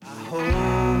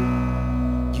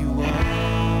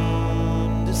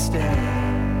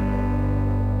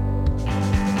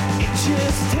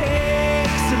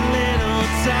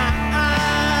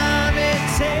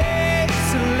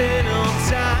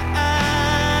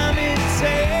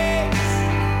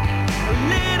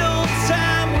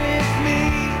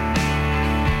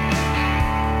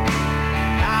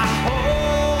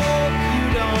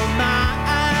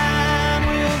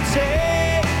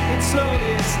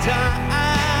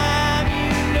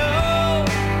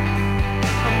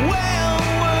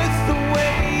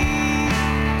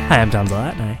Hi, I'm Tom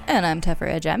Zalatni. And I'm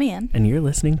Tefera Jemian. And you're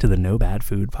listening to the No Bad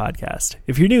Food Podcast.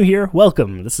 If you're new here,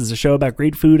 welcome. This is a show about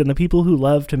great food and the people who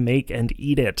love to make and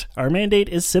eat it. Our mandate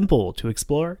is simple: to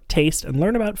explore, taste, and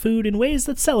learn about food in ways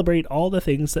that celebrate all the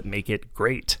things that make it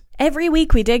great. Every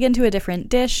week we dig into a different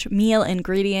dish, meal,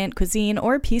 ingredient, cuisine,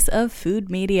 or piece of food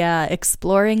media,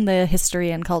 exploring the history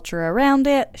and culture around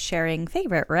it, sharing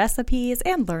favorite recipes,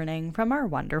 and learning from our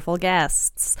wonderful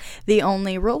guests. The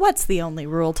only rule... What's the only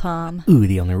rule, Tom? Ooh,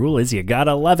 the only rule is you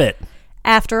gotta love it.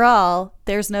 After all,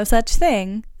 there's no such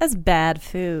thing as bad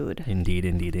food. Indeed,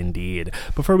 indeed, indeed.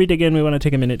 Before we dig in, we want to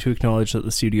take a minute to acknowledge that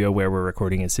the studio where we're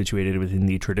recording is situated within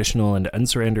the traditional and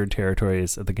unsurrendered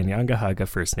territories of the Kanien'kehá:ka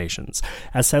First Nations.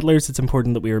 As settlers, it's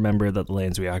important that we remember that the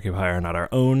lands we occupy are not our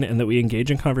own and that we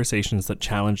engage in conversations that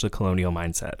challenge the colonial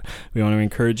mindset. We want to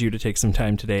encourage you to take some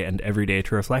time today and every day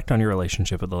to reflect on your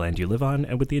relationship with the land you live on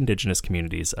and with the Indigenous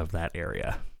communities of that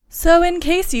area. So in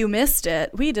case you missed it,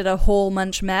 we did a whole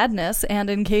Munch Madness, and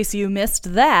in case you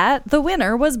missed that, the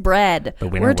winner was bread.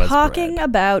 We're talking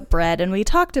about bread, and we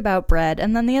talked about bread,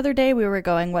 and then the other day we were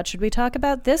going, what should we talk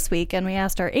about this week? And we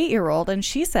asked our 8-year-old, and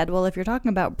she said, well, if you're talking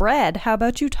about bread, how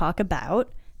about you talk about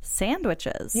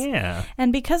sandwiches? Yeah.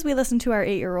 And because we listened to our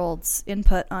 8-year-old's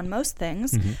input on most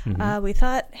things, we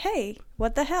thought, hey,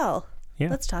 what the hell? Yeah.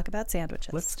 Let's talk about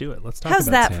sandwiches. Let's do it. Let's talk How's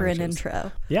about that sandwiches. for an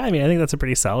intro? Yeah, I mean, I think that's a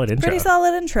pretty solid intro. Pretty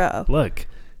solid intro. Look,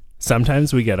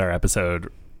 sometimes we get our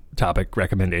episode topic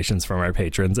recommendations from our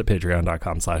patrons at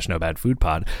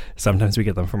patreon.com/nobadfoodpod. Sometimes we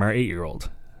get them from our 8-year-old.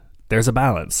 There's a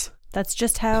balance. That's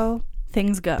just how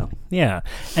things go. Yeah.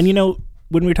 And you know,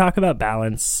 when we talk about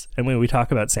balance and when we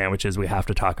talk about sandwiches, we have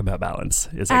to talk about balance,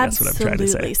 is I guess what I'm trying to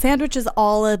say. Sandwich is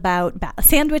all about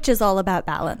sandwich is all about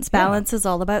balance. Balance is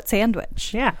all about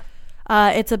sandwich. Yeah.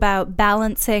 It's about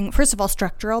balancing, first of all,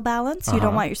 structural balance. You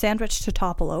don't want your sandwich to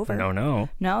topple over.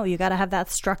 No, you got to have that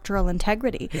structural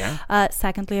integrity. Yeah.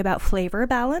 Secondly, about flavor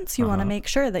balance. You want to make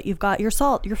sure that you've got your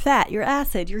salt, your fat, your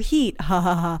acid, your heat. Ha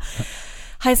ha ha.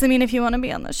 Hi, Samine, if you want to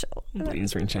be on the show.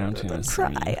 Please reach out to us.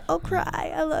 I'll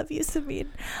cry. I love you, Samine.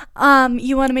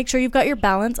 You want to make sure you've got your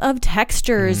balance of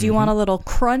textures. You want a little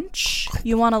crunch.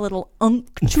 You want a little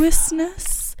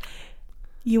unctuousness.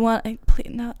 You want... Please,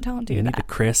 no, don't do that. You need the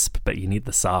crisp, but you need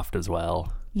the soft as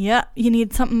well. Yeah, you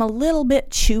need something a little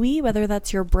bit chewy, whether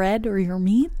that's your bread or your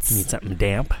meats. You need something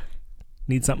damp.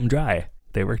 You need something dry.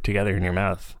 They work together in your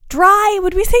mouth. Dry?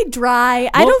 Would we say dry?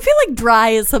 Well, I don't feel like dry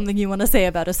is something you want to say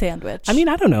about a sandwich. I mean,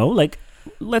 I don't know.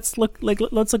 Let's look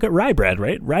at rye bread,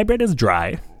 right? Rye bread is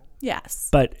dry. Yes.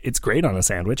 But it's great on a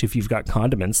sandwich if you've got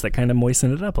condiments that kind of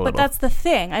moisten it up a little. But that's the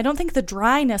thing. I don't think the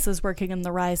dryness is working in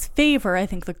the rye's favor. I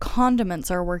think the condiments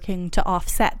are working to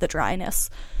offset the dryness.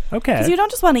 Okay. Because you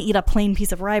don't just want to eat a plain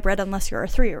piece of rye bread unless you're a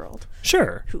 3-year-old.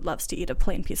 Sure. Who loves to eat a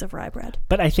plain piece of rye bread.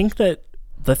 But I think that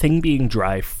the thing being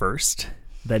dry first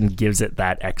then gives it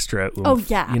that extra oomph. Oh,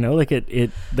 yeah. You know, like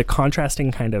the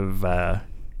contrasting kind of...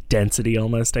 density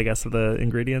almost, I guess, of the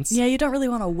ingredients. Yeah, you don't really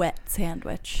want a wet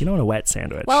sandwich. You don't want a wet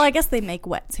sandwich. Well, I guess they make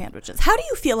wet sandwiches. How do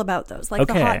you feel about those? Like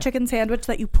the hot chicken sandwich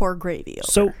that you pour gravy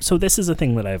over? So this is a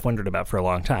thing that I've wondered about for a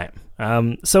long time.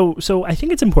 So I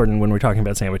think it's important when we're talking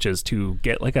about sandwiches to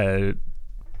get like a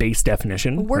base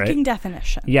definition. A working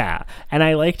definition. Yeah. And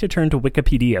I like to turn to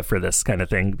Wikipedia for this kind of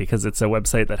thing because it's a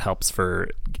website that helps for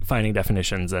finding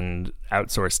definitions and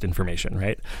outsourced information,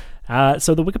 right?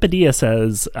 So the Wikipedia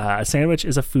says a sandwich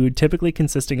is a food typically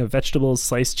consisting of vegetables,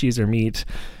 sliced cheese or meat,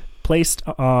 placed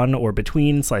on or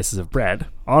between slices of bread.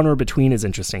 On or between is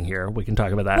interesting here. We can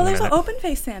talk about that in a minute. Well, there's an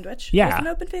open-faced sandwich. Yeah. There's an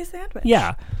open-faced sandwich.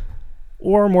 Yeah.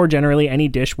 Or more generally, any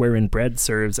dish wherein bread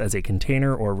serves as a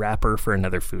container or wrapper for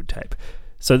another food type.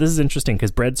 So this is interesting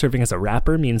because bread serving as a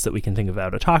wrapper means that we can think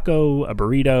about a taco, a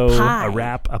burrito, pie. A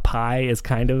wrap. A pie is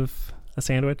kind of a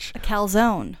sandwich. A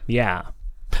calzone. Yeah.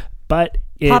 But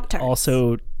it Pop-Tarts.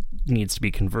 also needs to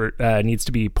be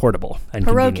portable and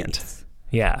Pierogies. convenient.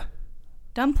 Yeah.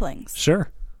 Dumplings. Sure.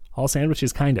 All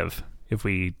sandwiches kind of, if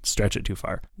we stretch it too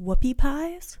far. Whoopie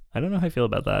pies. I don't know how I feel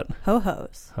about that.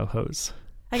 Ho-hos. Ho-hos.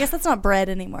 I guess that's not bread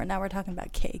anymore. Now we're talking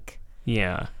about cake.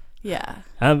 Yeah. Yeah.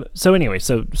 So anyway,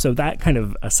 so that kind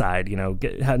of aside, you know,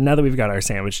 now that we've got our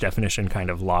sandwich definition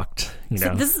kind of locked, you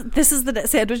know. So this is the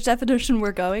sandwich definition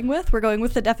we're going with? We're going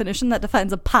with the definition that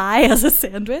defines a pie as a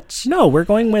sandwich? No, we're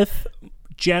going with,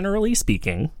 generally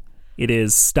speaking, it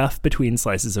is stuff between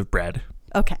slices of bread.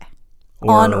 Okay.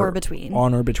 On or between.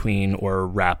 On or between or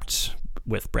wrapped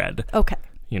with bread. Okay.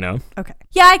 You know? Okay.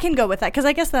 Yeah, I can go with that because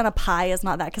I guess then a pie is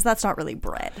not that because that's not really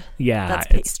bread. Yeah, that's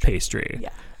pastry. It's pastry. Yeah.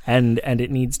 And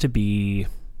it needs to be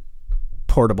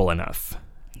portable enough.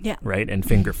 Yeah. Right? And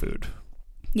finger food.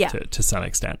 Yeah. To some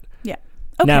extent. Yeah.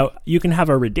 Okay. Now, you can have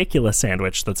a ridiculous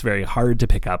sandwich that's very hard to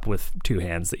pick up with two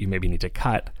hands that you maybe need to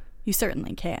cut. You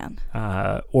certainly can.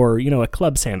 Or, a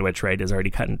club sandwich, right, is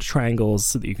already cut into triangles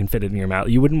so that you can fit it in your mouth.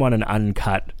 You wouldn't want an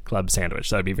uncut club sandwich.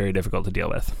 That would be very difficult to deal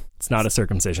with. It's not a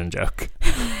circumcision joke.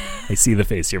 I see the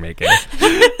face you're making.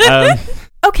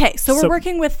 Okay, so we're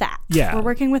working with that. Yeah. We're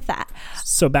working with that.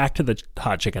 So back to the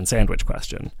hot chicken sandwich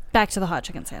question.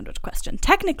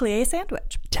 Technically a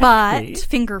sandwich, but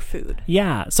finger food.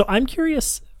 Yeah, so I'm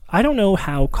curious. I don't know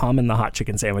how common the hot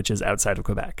chicken sandwich is outside of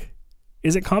Quebec.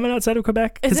 Is it common outside of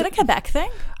Quebec? Is it a Quebec thing?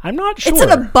 I'm not sure. It's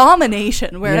an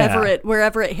abomination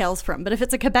wherever it hails from. But if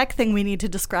it's a Quebec thing, we need to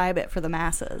describe it for the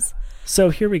masses.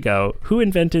 So here we go. Who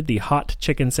invented the hot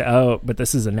chicken? But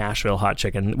this is a Nashville hot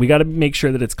chicken. We got to make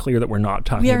sure that it's clear that we're not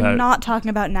talking about... We are not talking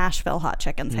about Nashville hot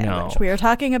chicken sandwich. No. We are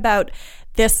talking about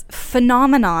this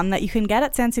phenomenon that you can get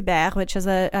at Saint-Hubert, which is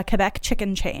a Quebec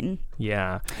chicken chain.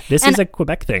 Yeah. This is a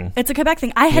Quebec thing. It's a Quebec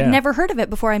thing. I had never heard of it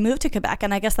before I moved to Quebec,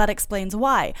 and I guess that explains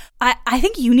why. I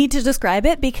think you need to describe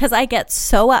it because I get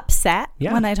so upset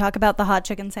when I talk about the hot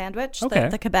chicken sandwich,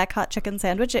 the Quebec hot chicken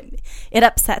sandwich. It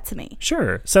upsets me.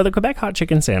 Sure. So the Quebec hot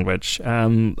chicken sandwich,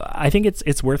 I think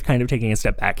it's worth kind of taking a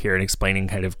step back here and explaining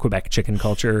kind of Quebec chicken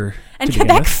culture. And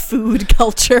Quebec food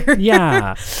culture.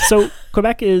 Yeah. So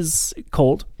Quebec is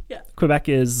cold. Yeah. Quebec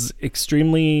is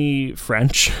extremely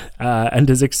French and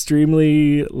is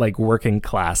extremely working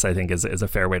class, I think is a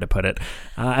fair way to put it.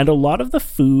 And a lot of the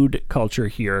food culture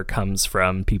here comes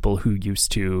from people who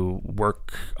used to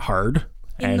work hard.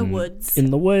 In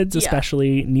the woods,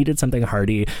 especially, needed something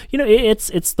hearty.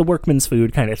 It's the workman's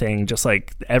food kind of thing, just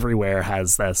like everywhere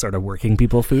has that sort of working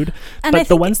people food. And but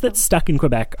the ones that stuck in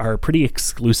Quebec are pretty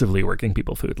exclusively working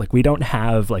people food. Like, we don't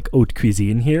have haute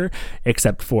cuisine here,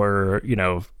 except for,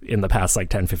 in the past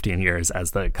 10, 15 years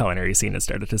as the culinary scene has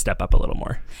started to step up a little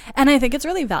more. And I think it's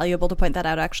really valuable to point that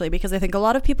out, actually, because I think a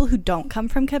lot of people who don't come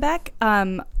from Quebec,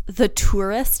 the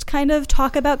tourist kind of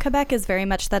talk about Quebec is very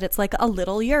much that it's like a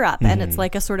little Europe, and it's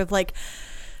like a sort of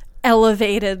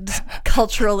elevated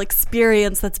cultural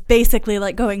experience that's basically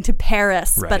like going to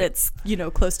Paris, right. But it's,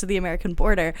 close to the American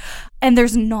border. And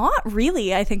there's not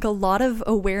really, I think, a lot of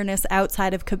awareness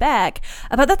outside of Quebec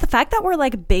about that. The fact that we're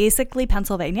basically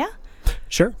Pennsylvania.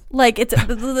 Sure.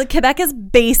 The Quebec is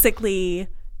basically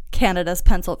Canada's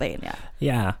Pennsylvania.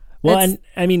 Yeah. Well, and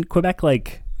I mean,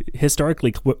 Quebec,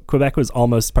 historically, Quebec was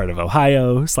almost part of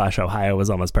Ohio was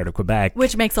almost part of Quebec.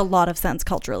 Which makes a lot of sense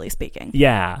culturally speaking.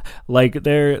 Yeah.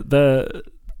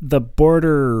 The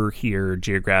border here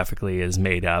geographically is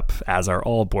made up, as are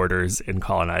all borders in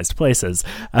colonized places.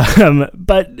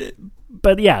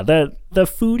 But yeah, the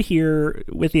food here,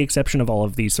 with the exception of all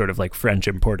of these sort of French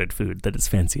imported food that is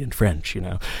fancy and French,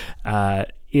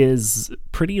 is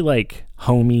pretty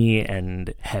homey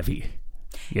and heavy.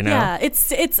 Yeah,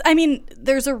 it's I mean,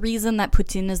 there's a reason that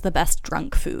poutine is the best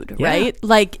drunk food, right?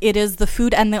 It is the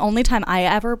food, and the only time I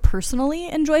ever personally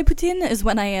enjoy poutine is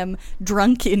when I am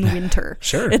drunk in winter.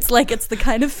 Sure. It's the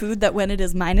kind of food that when it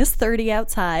is -30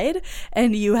 outside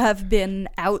and you have been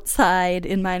outside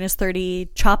in -30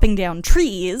 chopping down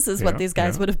trees is what these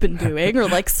guys would have been doing, or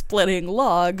splitting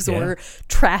logs or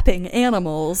trapping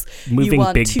animals. Moving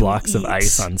big blocks of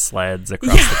ice on sleds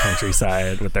across the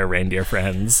countryside with their reindeer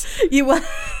friends.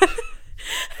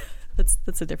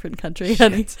 That's a different country,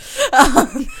 honey.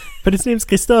 But his name's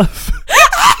Christophe.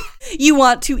 You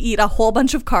want to eat a whole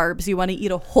bunch of carbs. You want to eat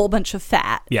a whole bunch of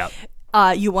fat. Yeah.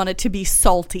 You want it to be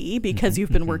salty because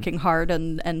you've been working hard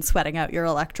and sweating out your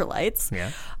electrolytes.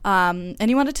 Yeah. And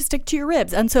you want it to stick to your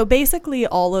ribs. And so basically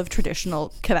all of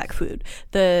traditional Quebec food,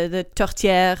 the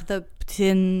tourtière, the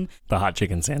poutine, the hot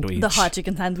chicken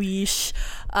sandwich,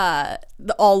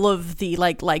 all of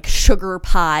the sugar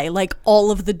pie,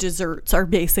 all of the desserts are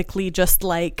basically just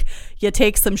you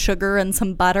take some sugar and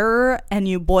some butter and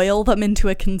you boil them into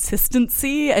a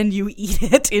consistency and you eat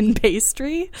it in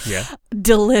pastry. Yeah.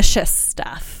 Delicious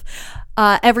stuff.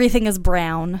 Everything is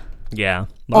brown. Yeah.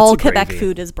 All Quebec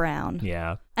food is brown.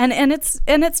 Yeah. And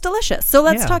it's delicious. So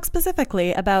let's talk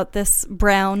specifically about this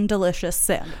brown, delicious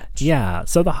sandwich. Yeah.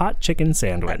 So the hot chicken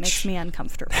sandwich. That makes me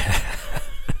uncomfortable.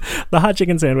 The hot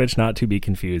chicken sandwich, not to be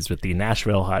confused with the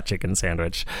Nashville hot chicken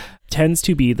sandwich, tends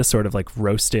to be the sort of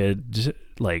roasted,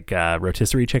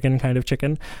 rotisserie chicken kind of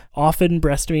chicken. Often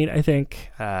breast meat, I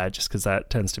think, just because that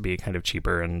tends to be kind of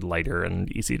cheaper and lighter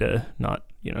and easy to not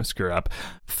screw up.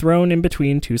 Thrown in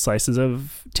between 2 slices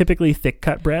of typically thick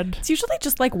cut bread. It's usually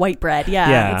just like white bread.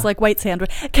 Yeah. It's like white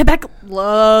sandwich. Quebec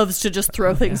loves to just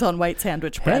throw things on white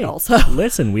sandwich bread also.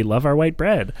 Listen, we love our white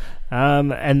bread.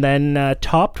 And then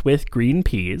topped with green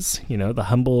peas, the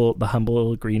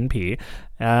humble green pea,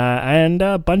 and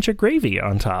a bunch of gravy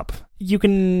on top.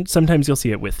 Sometimes you'll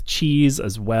see it with cheese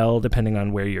as well, depending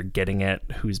on where you're getting it,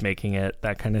 who's making it,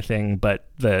 that kind of thing. But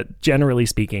generally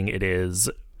speaking, it is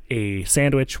a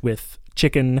sandwich with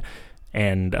chicken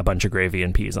and a bunch of gravy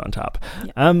and peas on top.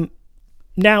 Yeah.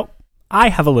 Now, I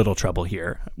have a little trouble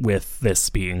here with this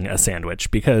being a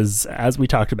sandwich because, as we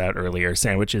talked about earlier,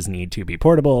 sandwiches need to be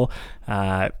portable,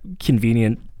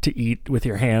 convenient to eat with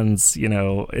your hands.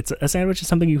 It's a sandwich is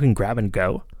something you can grab and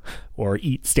go, or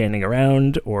eat standing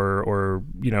around, or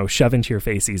shove into your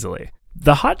face easily.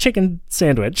 The hot chicken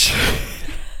sandwich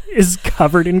is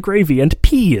covered in gravy and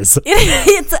peas.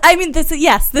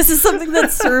 This is something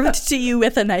that's served to you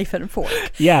with a knife and fork.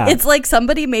 Yeah. It's like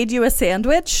somebody made you a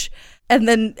sandwich, and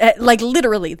then,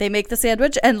 literally, they make the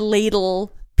sandwich and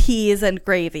ladle peas and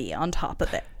gravy on top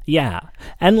of it. Yeah.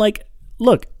 And,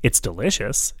 look, it's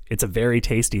delicious. It's a very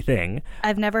tasty thing.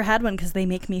 I've never had one because they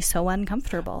make me so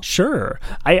uncomfortable. Sure.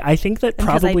 I think that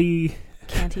probably...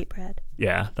 can't eat bread.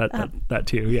 Yeah, that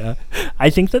too, yeah. I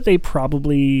think that they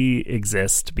probably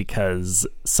exist because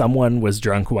someone was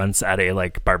drunk once at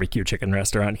a barbecue chicken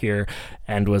restaurant here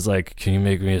and was like, "Can you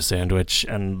make me a sandwich?"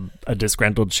 And a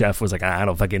disgruntled chef was like, "I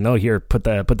don't fucking know. Here, put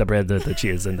the bread, the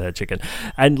cheese, and the chicken."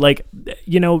 And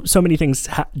so many things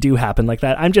do happen like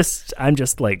that. I'm just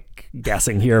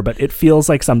guessing here, but it feels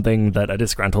like something that a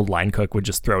disgruntled line cook would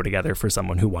just throw together for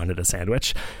someone who wanted a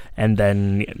sandwich. And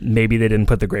then maybe they didn't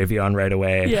put the gravy on right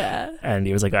away. Yeah. And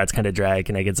he was like, "Oh, it's kind of dry.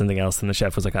 Can I get something else?" And the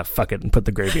chef was like, "Oh, fuck it," and put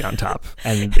the gravy on top.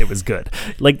 And it was good.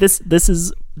 This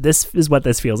is what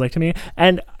this feels like to me.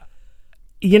 And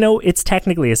it's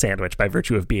technically a sandwich by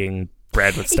virtue of being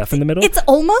bread with stuff in the middle. It's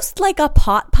almost like a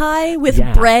pot pie with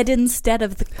bread instead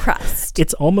of the crust.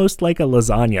 It's almost like a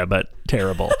lasagna, but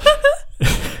terrible.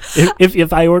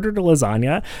 If I ordered a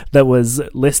lasagna that was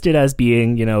listed as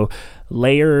being,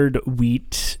 layered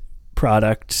wheat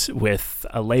product with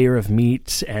a layer of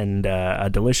meat and a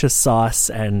delicious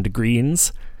sauce and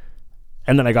greens,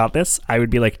 and then I got this, I would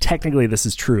be like, technically this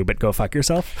is true, but go fuck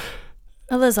yourself.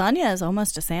 A lasagna is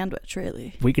almost a sandwich,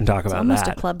 really. We can talk about that. It's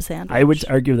almost a club sandwich. I would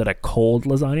argue that a cold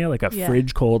lasagna, like a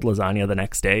fridge cold lasagna the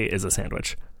next day, is a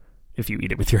sandwich if you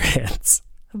eat it with your hands.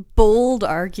 Bold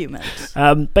argument.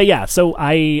 But yeah, so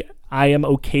I am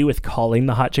okay with calling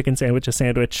the hot chicken sandwich a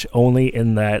sandwich, only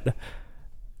in that,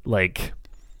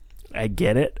 I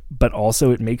get it, but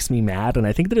also it makes me mad. And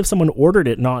I think that if someone ordered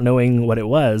it not knowing what it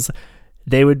was,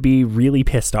 they would be really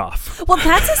pissed off. Well,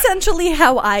 that's essentially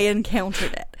how I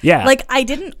encountered it. Yeah. I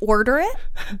didn't order it,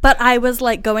 but I was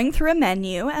going through a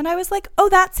menu and I was like, oh,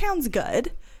 that sounds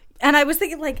good. And I was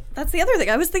thinking, that's the other thing.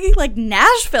 I was thinking,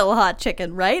 Nashville hot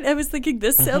chicken, right? I was thinking,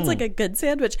 this sounds like a good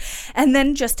sandwich. And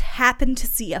then just happened to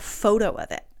see a photo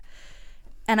of it.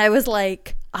 And I was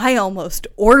like, I almost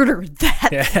ordered that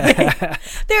thing.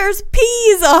 There's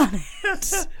peas on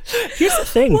it. Here's the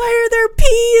thing. Why are there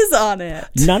peas on it?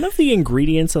 None of the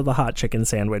ingredients of the hot chicken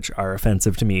sandwich are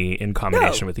offensive to me in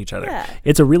combination with each other. Yeah.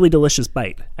 It's a really delicious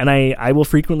bite. And I will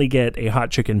frequently get a hot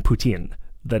chicken poutine.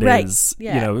 That is,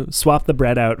 swap the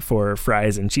bread out for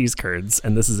fries and cheese curds,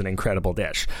 and this is an incredible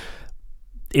dish.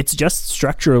 It's just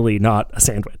structurally not a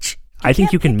sandwich. I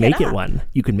think you can make it one.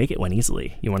 You can make it one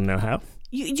easily. You want to know how?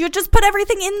 You just put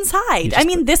everything inside.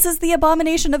 This is the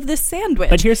abomination of this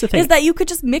sandwich. But here's the thing. Is that you could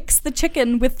just mix the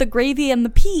chicken with the gravy and the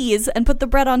peas and put the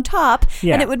bread on top,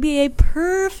 and it would be a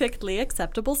perfectly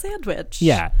acceptable sandwich.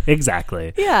 Yeah,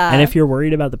 exactly. Yeah. And if you're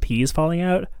worried about the peas falling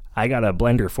out, I got a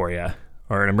blender for you.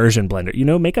 Or an immersion blender.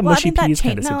 Make a mushy peas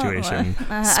kind of situation.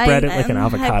 Spread it like an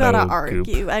avocado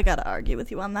goop. I gotta argue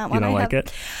with you on that one. You don't like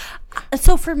it?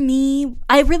 So for me,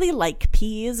 I really like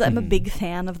peas. I'm a big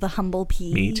fan of the humble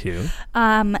pea. Me too.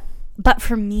 But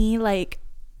for me,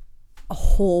 a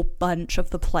whole bunch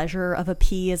of the pleasure of a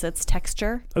pea is its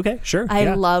texture. Okay, sure.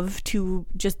 I love to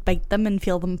just bite them and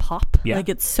feel them pop. Yeah.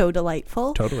 It's so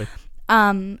delightful. Totally.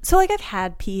 So I've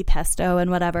had pea pesto and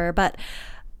whatever, but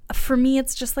for me,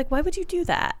 it's just why would you do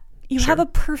that? You have a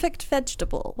perfect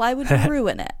vegetable. Why would you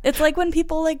ruin it? It's like when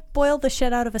people boil the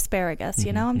shit out of asparagus,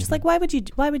 I'm just why would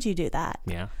you do that?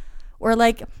 Yeah. Or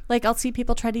I'll see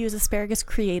people try to use asparagus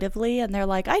creatively and they're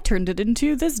like, I turned it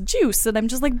into this juice. And I'm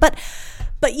just like, but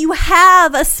you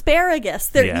have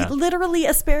asparagus. Literally,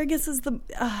 asparagus is the...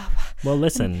 Well,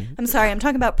 listen. I'm sorry, I'm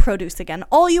talking about produce again.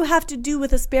 All you have to do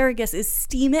with asparagus is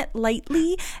steam it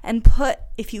lightly and put,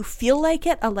 if you feel like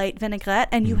it, a light vinaigrette,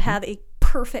 and you have a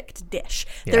perfect dish.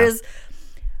 There's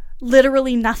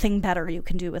literally nothing better you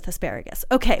can do with asparagus.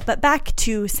 Okay, but back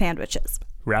to sandwiches.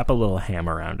 Wrap a little ham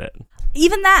around it.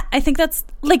 Even that, I think that's,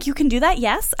 like, you can do that,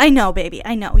 yes. I know, baby,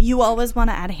 I know. You always want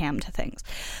to add ham to things.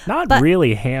 Not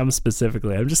really ham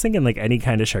specifically. I'm just thinking, like, any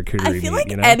kind of charcuterie I feel meat,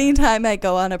 like anytime I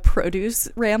go on a produce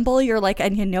ramble, you're like,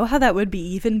 and you know how that would be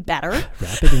even better?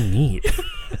 Wrap it in meat.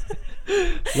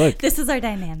 Look. This is our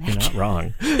dynamic. You're not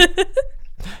wrong.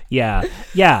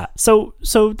 Yeah. So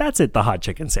that's it, the hot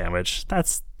chicken sandwich.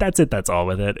 That's it, that's all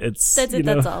with it.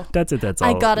 That's all. That's it, that's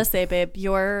all. I gotta say, babe,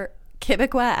 your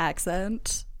Quebecois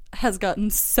accent has gotten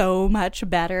so much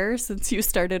better since you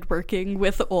started working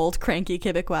with old cranky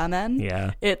Quebecois men.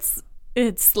 Yeah.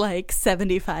 It's like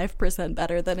 75%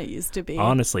 better than it used to be.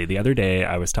 Honestly, the other day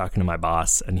I was talking to my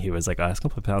boss and he was like, est-ce qu'on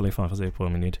peut parler français pour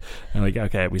une minute? And I'm like,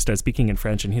 okay, we started speaking in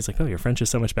French and he's like, oh, your French is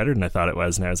so much better than I thought it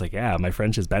was. And I was like, yeah, my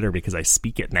French is better because I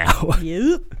speak it now.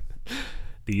 Yep.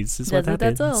 This is what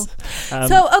happens.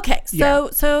 That's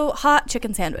all. So hot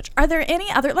chicken sandwich. Are there any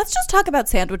other? Let's just talk about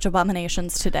sandwich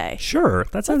abominations today. Sure,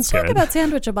 that sounds good. Let's talk about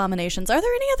sandwich abominations. Are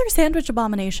there any other sandwich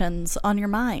abominations on your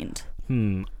mind?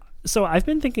 So I've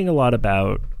been thinking a lot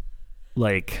about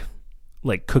like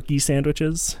cookie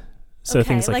sandwiches. So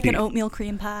things like an oatmeal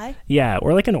cream pie? Yeah,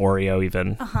 or like an Oreo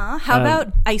even. How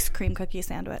about ice cream cookie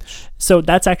sandwich? So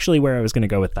that's actually where I was going to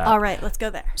go with that. All right, let's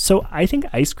go there. So I think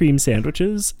ice cream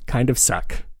sandwiches kind of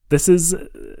suck.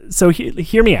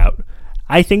 Hear me out.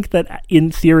 I think that in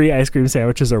theory, ice cream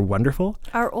sandwiches are wonderful.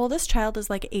 Our oldest child is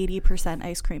like 80%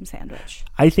 ice cream sandwich.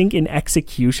 I think in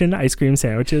execution, ice cream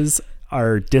sandwiches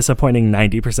are disappointing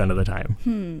 90% of the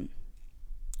time.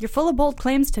 You're full of bold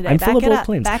claims today. I'm full of bold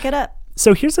claims. Back it up.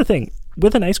 So here's the thing.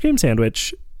 With an ice cream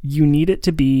sandwich, you need it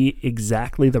to be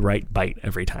exactly the right bite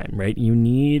every time, right? You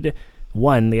need,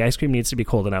 the ice cream needs to be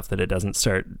cold enough that it doesn't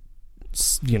start,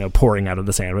 pouring out of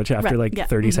the sandwich after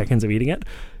 30 seconds of eating it.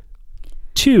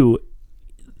 2,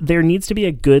 there needs to be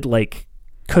a good,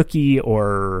 cookie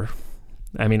or...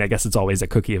 I mean, I guess it's always a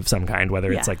cookie of some kind,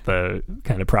 whether it's like the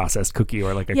kind of processed cookie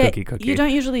or like a cookie. You don't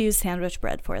usually use sandwich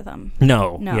bread for them.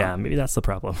 No. Yeah, maybe that's the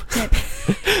problem.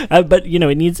 But,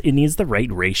 it needs the right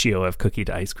ratio of cookie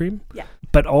to ice cream. Yeah.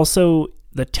 But also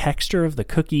the texture of the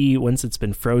cookie once it's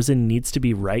been frozen needs to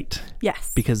be right.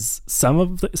 Yes. Because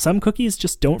some cookies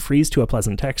just don't freeze to a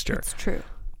pleasant texture. That's true.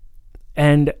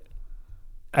 And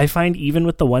I find even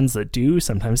with the ones that do,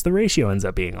 sometimes the ratio ends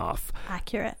up being off.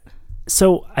 Accurate.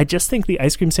 So I just think the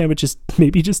ice cream sandwich is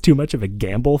maybe just too much of a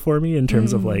gamble for me in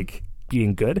terms of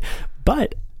being good.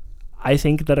 But I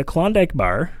think that a Klondike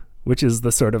bar, which is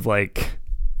the sort of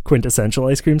quintessential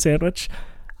ice cream sandwich,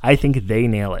 I think they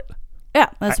nail it. Yeah,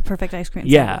 that's a perfect ice cream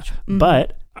sandwich. Yeah,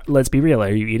 but let's be real. Are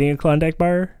you eating a Klondike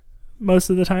bar most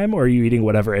of the time, or are you eating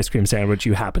whatever ice cream sandwich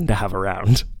you happen to have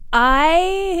around?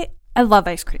 I love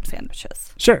ice cream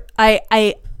sandwiches. Sure.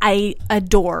 I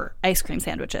adore ice cream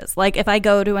sandwiches. Like, if I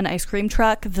go to an ice cream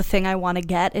truck, the thing I want to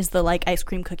get is the ice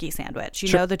cream cookie sandwich.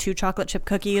 You know, the 2 chocolate chip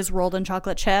cookies rolled in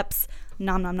chocolate chips.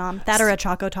 Nom nom nom. That or a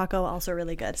Choco Taco, also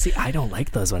really good. See, I don't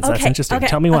like those ones. That's interesting.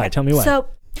 Tell me why. So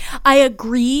I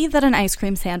agree that an ice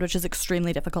cream sandwich is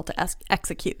extremely difficult to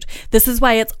execute. This is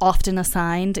why it's often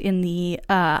assigned in the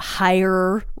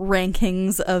higher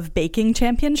rankings of baking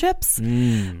championships,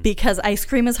 because ice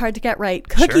cream is hard to get right.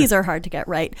 Cookies are hard to get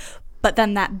right. But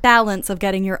then that balance of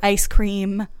getting your ice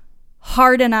cream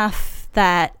hard enough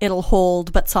that it'll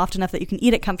hold, but soft enough that you can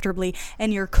eat it comfortably,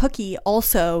 and your cookie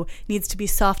also needs to be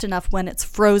soft enough when it's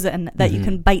frozen that you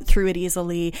can bite through it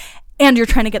easily. And you're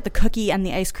trying to get the cookie and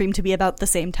the ice cream to be about the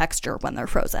same texture when they're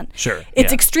frozen. Sure.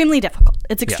 It's extremely difficult.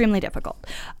 It's extremely difficult.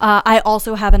 I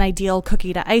also have an ideal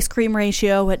cookie to ice cream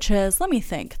ratio, which is, let me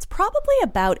think, it's probably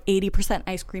about 80%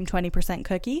 ice cream, 20%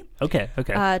 cookie. Okay.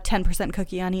 10%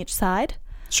 cookie on each side.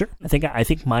 Sure. I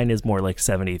think mine is more like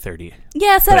 70-30.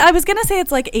 Yeah, so I was going to say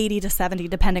it's like 80 to 70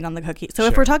 depending on the cookie. So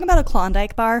if we're talking about a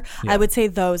Klondike bar, I would say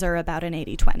those are about an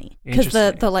 80-20. Because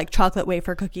the chocolate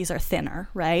wafer cookies are thinner,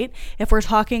 right? If we're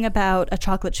talking about a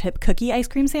chocolate chip cookie ice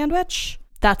cream sandwich,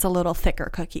 that's a little thicker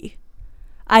cookie.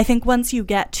 I think once you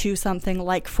get to something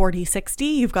like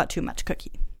 40-60, you've got too much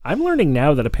cookie. I'm learning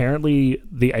now that apparently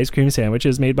the ice cream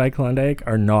sandwiches made by Klondike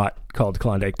are not called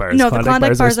Klondike bars. No, the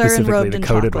Klondike bars are enrobed in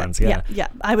coated chocolate. ones. Yeah.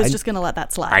 I was just going to let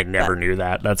that slide. I never knew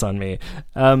that. That's on me.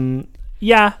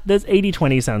 Yeah, this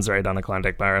 80-20 sounds right on a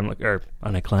Klondike bar, or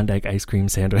on a Klondike ice cream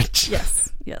sandwich.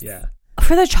 Yes. Yeah.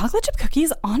 For the chocolate chip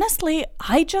cookies, honestly,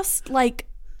 I just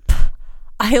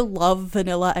I love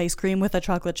vanilla ice cream with a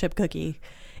chocolate chip cookie.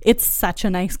 It's such a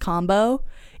nice combo.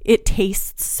 It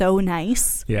tastes so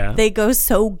nice. Yeah. They go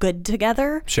so good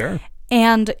together. Sure.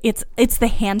 And it's the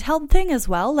handheld thing as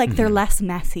well. Like, they're less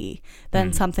messy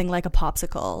than something like a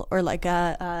popsicle or like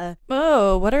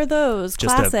what are those?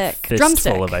 Just classic a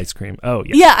drumstick full of ice cream. Oh,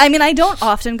 yeah. Yeah, I mean, I don't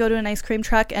often go to an ice cream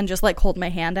truck and just like hold my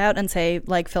hand out and say,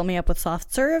 like, fill me up with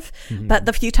soft serve. But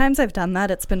the few times I've done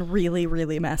that, it's been really,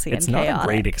 really messy and chaotic. It's not a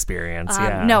great experience.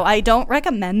 No, I don't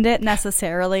recommend it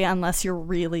necessarily unless you're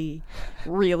really,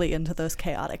 really into those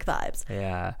chaotic vibes.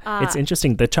 Yeah. It's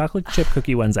interesting. The chocolate chip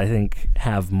cookie ones, I think,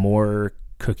 have more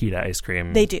cookie to ice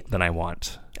cream than I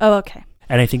want. Oh, okay.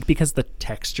 And I think because the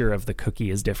texture of the cookie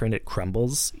is different, it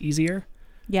crumbles easier.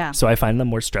 Yeah. So I find them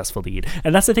more stressful to eat.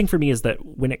 And that's the thing for me, is that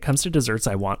when it comes to desserts,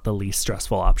 I want the least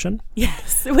stressful option.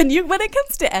 Yes. When it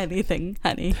comes to anything,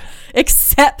 honey,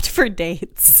 except for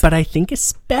dates. But I think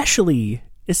especially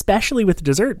with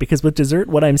dessert, because with dessert,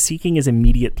 what I'm seeking is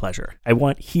immediate pleasure. I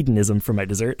want hedonism for my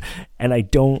dessert, and I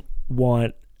don't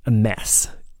want a mess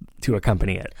to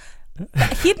accompany it.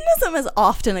 Hedonism is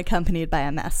often accompanied by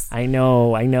a mess. I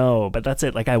know, but that's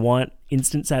it. Like, I want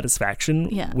instant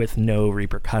satisfaction with no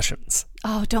repercussions.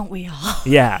 Oh, don't we all?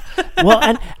 Yeah. Well,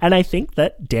 and I think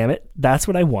that, damn it, that's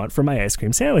what I want for my ice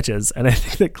cream sandwiches. And I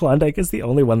think that Klondike is the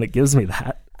only one that gives me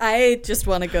that. I just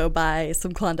want to go buy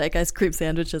some Klondike ice cream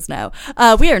sandwiches now.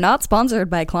 We are not sponsored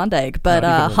by Klondike, but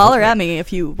holler at me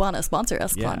if you want to sponsor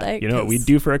us, Klondike. You know what we'd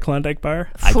do for a Klondike bar?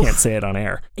 I can't say it on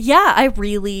air. Yeah, I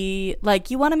really,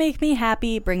 you want to make me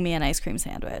happy, bring me an ice cream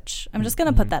sandwich. I'm just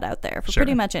going to put that out there for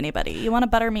pretty much anybody. You want to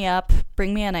butter me up,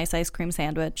 bring me a nice ice cream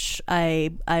sandwich.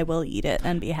 I will eat it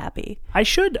and be happy. I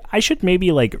should maybe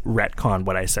retcon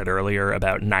what I said earlier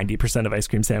about 90% of ice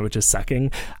cream sandwiches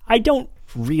sucking. I don't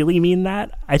really mean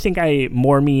that. I think I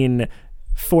more mean,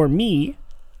 for me,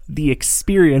 the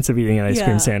experience of eating an ice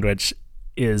cream sandwich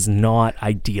is not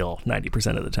ideal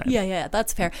 90% of the time. Yeah,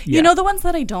 that's fair. Yeah. You know, the ones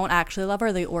that I don't actually love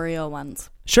are the Oreo ones.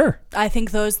 Sure. I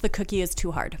think the cookie is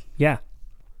too hard. Yeah.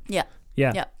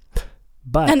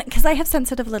 But because I have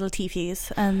sensitive little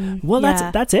teethies, and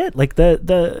that's it. Like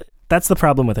that's the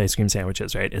problem with ice cream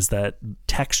sandwiches, right? Is that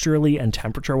texturally and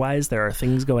temperature-wise, there are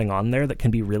things going on there that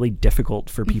can be really difficult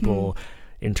for people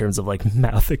in terms of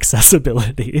mouth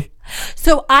accessibility.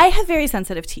 So I have very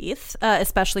sensitive teeth,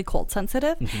 especially cold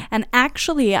sensitive. And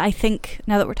actually, I think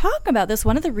now that we're talking about this,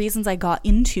 one of the reasons I got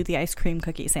into the ice cream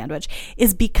cookie sandwich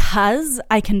is because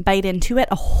I can bite into it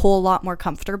a whole lot more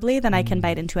comfortably than I can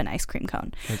bite into an ice cream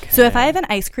cone. Okay. So if I have an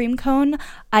ice cream cone,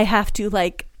 I have to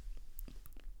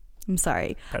I'm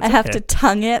sorry. I have to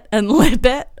tongue it and lip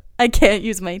it. I can't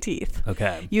use my teeth.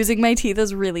 Okay. Using my teeth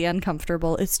is really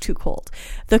uncomfortable. It's too cold.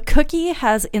 The cookie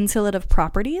has insulative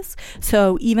properties,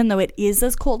 so even though it is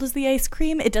as cold as the ice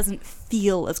cream, it doesn't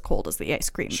feel as cold as the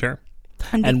ice cream. Sure.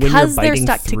 And because they're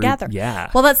stuck together. Yeah.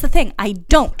 Well, that's the thing. I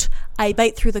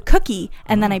bite through the cookie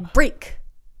and then I break.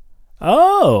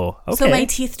 Oh, okay. So my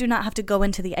teeth do not have to go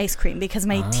into the ice cream because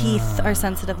my teeth are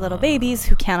sensitive little babies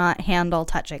who cannot handle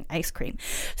touching ice cream.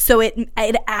 So it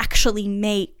actually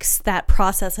makes that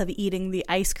process of eating the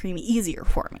ice cream easier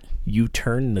for me. You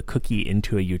turn the cookie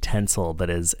into a utensil that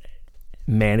is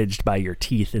managed by your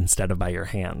teeth instead of by your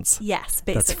hands. Yes,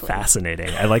 basically. That's fascinating.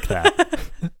 I like that.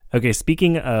 Okay,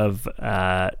 speaking of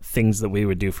things that we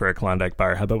would do for a Klondike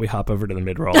bar, how about we hop over to the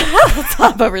mid-roll? Let's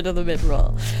hop over to the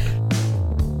mid-roll.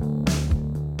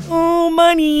 Oh,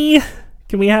 money.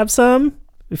 Can we have some?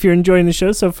 If you're enjoying the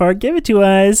show so far, give it to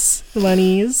us, the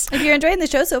monies. If you're enjoying the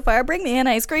show so far, bring me an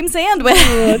ice cream sandwich.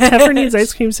 Tepper needs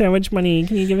ice cream sandwich money.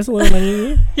 Can you give us a little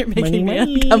money? You're making me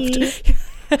uncomfortable.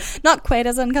 Not quite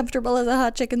as uncomfortable as a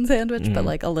hot chicken sandwich, but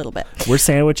a little bit. We're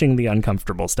sandwiching the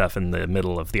uncomfortable stuff in the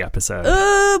middle of the episode.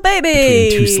 Ooh,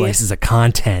 baby! Between two slices of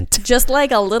content. Just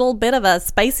like a little bit of a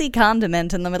spicy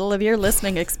condiment in the middle of your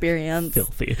listening experience.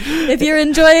 Filthy. If you're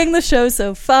enjoying the show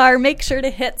so far, make sure to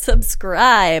hit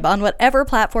subscribe on whatever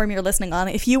platform you're listening on.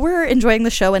 If you were enjoying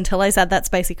the show until I said that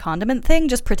spicy condiment thing,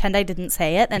 just pretend I didn't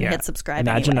say it and hit subscribe.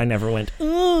 Imagine anyway. I never went,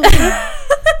 ooh.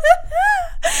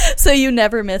 So you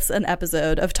never miss an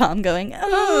episode of Tom going,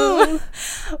 oh.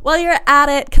 While you're at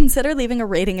it, consider leaving a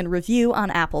rating and review on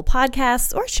Apple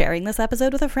Podcasts or sharing this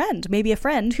episode with a friend, maybe a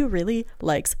friend who really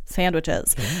likes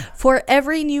sandwiches. Yeah. For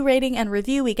every new rating and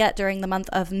review we get during the month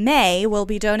of May, we'll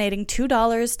be donating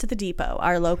 $2 to the Depot,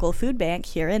 our local food bank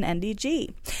here in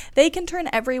NDG. They can turn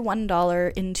every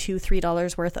 $1 into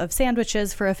 $3 worth of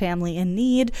sandwiches for a family in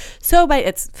need. So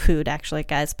it's food actually,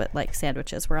 guys, but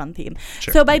sandwiches, we're on theme.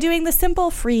 Sure. So by doing the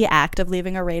simple free act of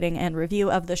leaving a rating and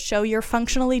review of the show, you're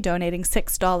functionally donating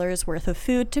 $6 worth of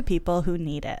food to people who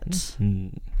need it.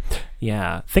 Mm-hmm.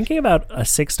 Yeah. Thinking about a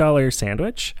 $6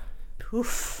 sandwich,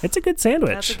 oof, it's a good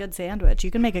sandwich. That's a good sandwich.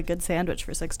 You can make a good sandwich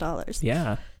for $6.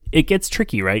 Yeah. it gets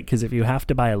tricky, right? Because if you have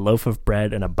to buy a loaf of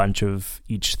bread and a bunch of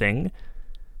each thing,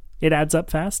 it adds up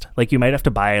fast. Like you might have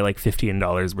to buy like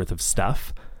 $15 worth of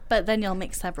stuff. But then you'll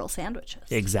make several sandwiches.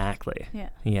 Exactly.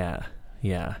 Yeah.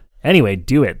 Yeah. Anyway,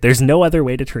 do it. There's no other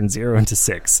way to turn 0 into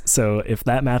 6. So if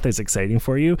that math is exciting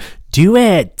for you, do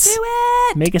it. Do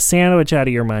it. Make a sandwich out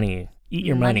of your money. Eat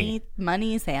your money.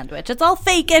 Money sandwich. It's all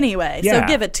fake anyway, so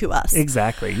give it to us.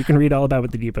 Exactly. You can read all about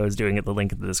what the Depot is doing at the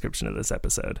link in the description of this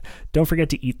episode. Don't forget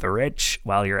to eat the rich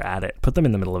while you're at it. Put them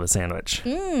in the middle of a sandwich.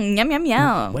 Yum, yum,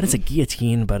 yum. What is a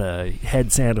guillotine but a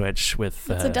head sandwich with...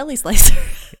 It's a deli slicer.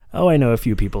 Oh, I know a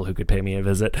few people who could pay me a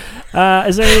visit.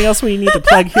 Is there anything else we need to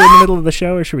plug here in the middle of the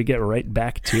show, or should we get right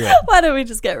back to it? Why don't we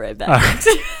just get right back?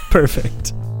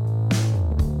 Perfect.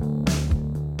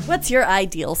 What's your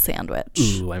ideal sandwich?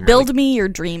 Ooh, Build me your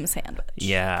dream sandwich.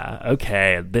 Yeah,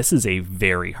 okay. This is a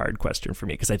very hard question for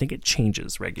me because I think it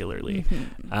changes regularly.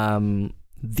 Mm-hmm.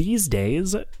 These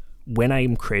days, when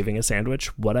I'm craving a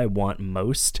sandwich, what I want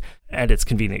most, and it's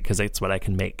convenient because it's what I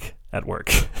can make at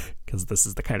work because this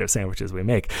is the kind of sandwiches we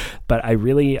make. But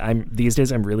these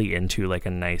days I'm really into like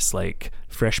a nice like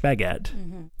fresh baguette,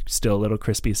 still a little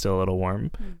crispy, still a little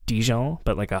warm, Dijon,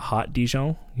 but like a hot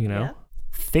Dijon, you know,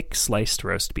 thick sliced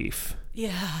roast beef.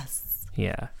 Yes.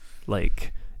 Yeah,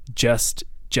 like just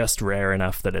rare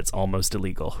enough that it's almost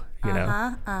illegal, you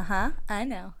know. I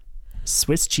know.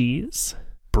 Swiss cheese,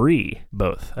 brie,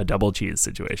 both a double cheese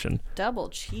situation. Double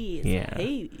cheese. Yeah.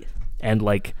 Hey. And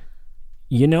like,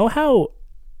 you know how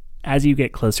as you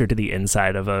get closer to the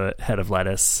inside of a head of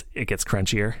lettuce, it gets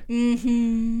crunchier?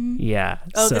 Mm-hmm. Yeah.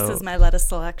 Oh, this is my lettuce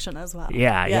selection as well.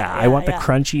 Yeah. I want the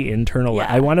crunchy internal.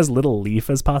 I want as little leaf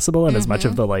as possible and as much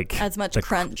of the like... As much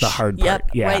crunch. The hard part.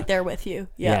 Yep, right there with you.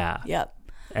 Yep. Yep.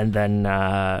 And then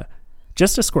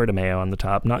just a squirt of mayo on the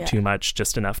top. Not too much,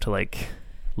 just enough to like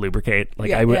lubricate.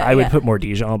 Like I would put more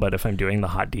Dijon, but if I'm doing the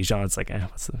hot Dijon, it's like,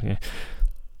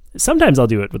 sometimes I'll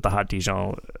do it with the hot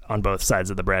Dijon on both sides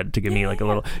of the bread to give me like a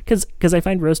little, because I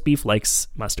find roast beef likes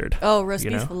mustard. Oh, roast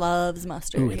beef loves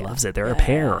mustard. Ooh, it loves it. They're a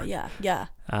pair. Yeah.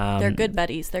 They're good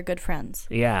buddies. They're good friends.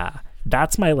 Yeah,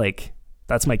 that's my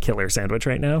killer sandwich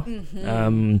right now.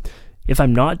 Mm-hmm. If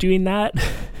I'm not doing that,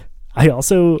 I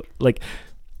also like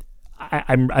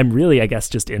I'm really, I guess,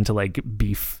 just into like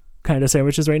beef kind of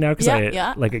sandwiches right now because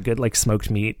I like a good like smoked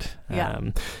meat,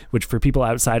 which for people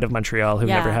outside of Montreal who've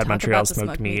never had Montreal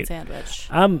smoked meat sandwich.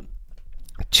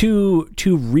 To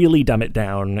really dumb it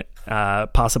down,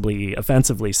 possibly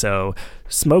offensively so,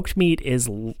 smoked meat is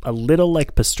a little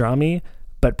like pastrami,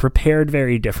 but prepared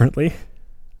very differently,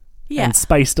 and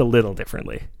spiced a little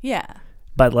differently. Yeah.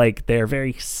 But like they're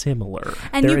very similar.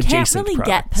 And they're you can't really products.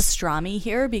 get pastrami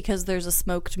here because there's a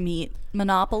smoked meat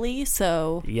monopoly.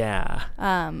 So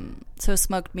so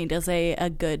smoked meat is a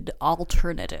good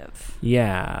alternative.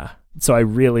 Yeah. So I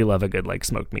really love a good like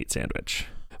smoked meat sandwich,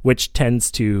 which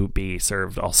tends to be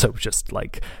served also just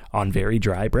like on very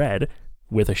dry bread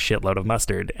with a shitload of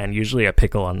mustard and usually a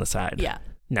pickle on the side. Yeah.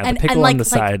 Now, the pickle on the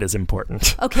side is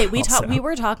important. Okay, we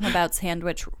were talking about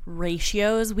sandwich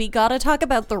ratios. We got to talk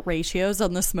about the ratios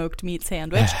on the smoked meat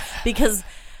sandwich because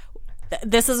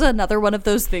this is another one of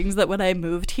those things that when I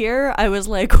moved here, I was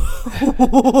like,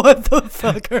 what the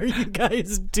fuck are you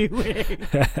guys doing?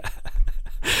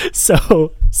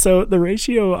 So the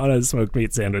ratio on a smoked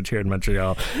meat sandwich here in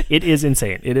Montreal, it is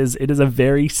insane. It is a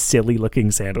very silly looking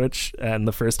sandwich, and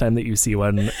the first time that you see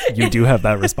one, you do have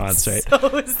that response, right?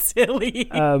 So silly.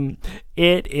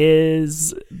 It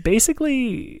is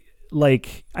basically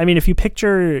like, I mean, if you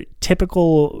picture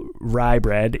typical rye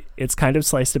bread, it's kind of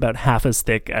sliced about half as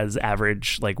thick as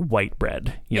average like white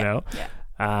bread, you know?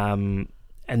 Yeah. And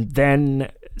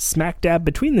then smack dab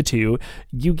between the two,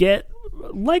 you get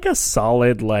like a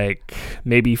solid like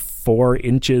maybe 4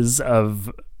 inches of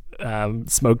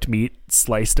smoked meat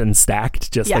sliced and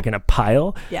stacked just like in a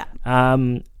pile. Yeah.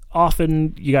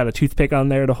 Often you got a toothpick on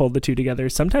there to hold the two together.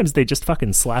 Sometimes they just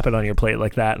fucking slap it on your plate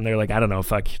like that and they're like, I don't know,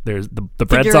 fuck, there's the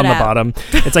bread's on the bottom.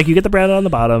 It's like you get the bread on the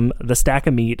bottom, the stack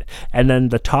of meat, and then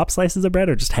the top slices of bread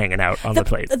are just hanging out on the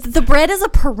plate. The bread is a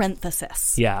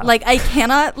parenthesis. Yeah. Like I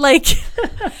cannot like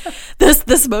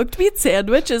the smoked meat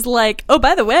sandwich is like, oh,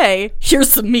 by the way,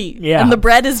 here's some meat. Yeah. And the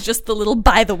bread is just the little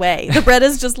by the way. The bread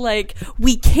is just like,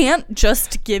 we can't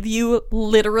just give you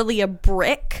literally a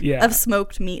brick of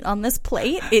smoked meat on this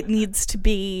plate. It needs to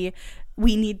be,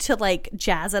 we need to like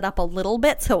jazz it up a little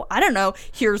bit. So I don't know,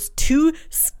 here's 2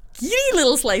 skinny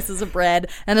little slices of bread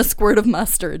and a squirt of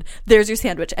mustard. There's your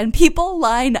sandwich. And people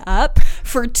line up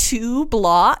for 2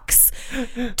 blocks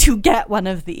to get one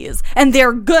of these. And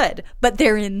they're good, but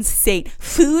they're insane.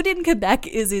 Food in Quebec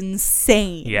is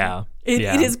insane. Yeah. It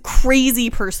is crazy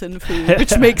person food,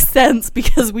 which makes sense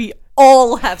because we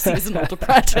all have seasonal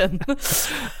depression.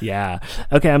 Yeah.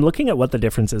 Okay, I'm looking at what the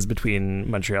difference is between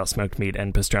Montreal smoked meat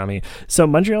and pastrami. So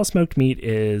Montreal smoked meat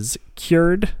is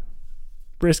cured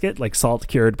brisket, like salt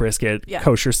cured brisket,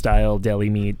 kosher style deli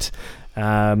meat,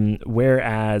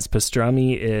 whereas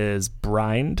pastrami is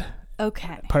brined,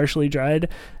 partially dried,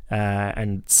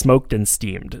 and smoked and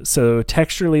steamed. So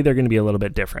texturally, they're going to be a little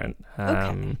bit different.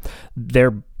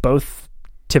 They're both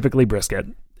typically brisket,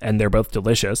 and they're both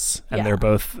delicious, and they're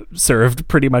both served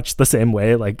pretty much the same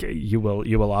way. Like you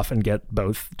will often get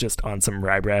both just on some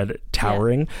rye bread,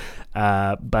 towering,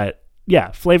 but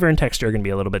yeah, flavor and texture are going to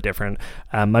be a little bit different.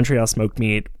 Montreal smoked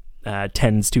meat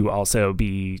tends to also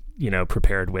be,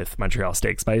 prepared with Montreal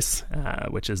steak spice,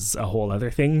 which is a whole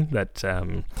other thing that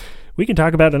we can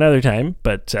talk about another time.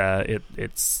 But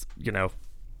it's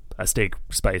a steak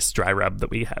spice dry rub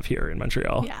that we have here in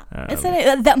Montreal. Yeah,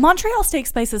 that Montreal steak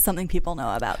spice is something people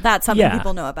know about. That's something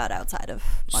people know about outside of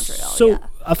Montreal. So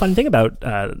a fun thing about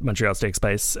Montreal steak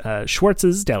spice,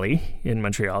 Schwartz's Deli in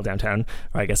Montreal downtown,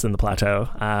 or I guess in the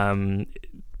Plateau,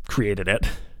 created it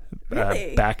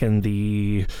back in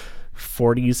the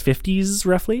 40s, 50s,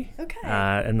 roughly. Okay.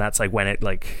 And that's like when it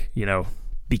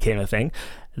became a thing.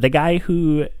 The guy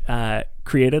who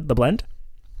created the blend,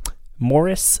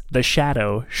 Morris the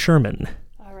Shadow Sherman.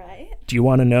 All right. Do you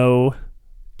want to know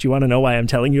why I'm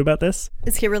telling you about this?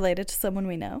 Is he related to someone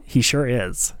we know? He sure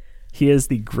is. He is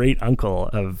the great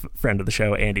uncle of friend of the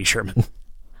show, Andy Sherman.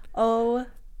 Oh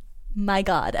my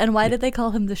God. And why did they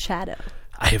call him the Shadow?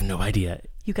 I have no idea.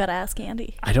 You got to ask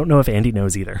Andy. I don't know if Andy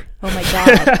knows either. Oh my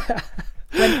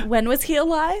God. When was he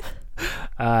alive?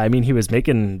 He was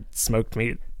making smoked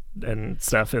meat and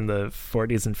stuff in the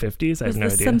 40s and 50s. I have no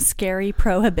idea. Was this some scary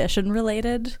prohibition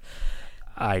related?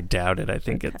 I doubt it. I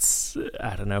think it's,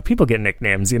 I don't know. People get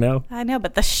nicknames, I know,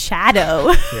 but the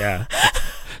Shadow. Yeah.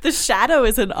 The Shadow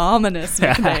is an ominous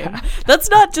nickname. That's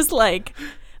not just a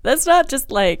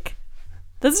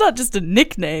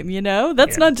nickname,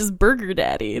 That's not just Burger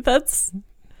Daddy. That's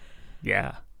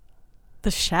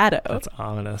the Shadow. That's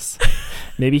ominous.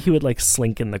 Maybe he would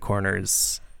slink in the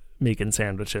corners making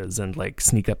sandwiches and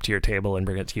sneak up to your table and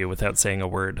bring it to you without saying a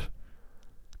word.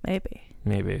 Maybe.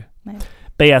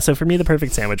 But yeah, so for me the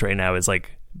perfect sandwich right now is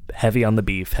heavy on the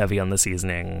beef, heavy on the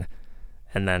seasoning,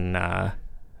 and then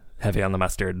heavy on the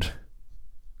mustard,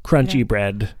 crunchy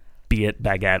bread, be it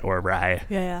baguette or rye.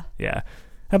 Yeah.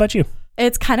 How about you?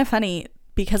 It's kind of funny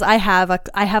because I have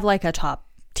a top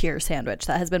tier sandwich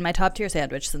that has been my top tier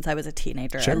sandwich since I was a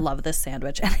teenager. Sure. I love this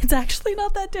sandwich, and it's actually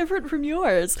not that different from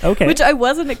yours. Okay. Which I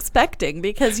wasn't expecting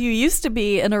because you used to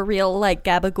be in a real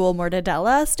gabagool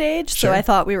mortadella stage. Sure. So I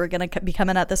thought we were going to be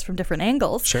coming at this from different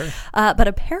angles. Sure. But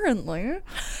apparently,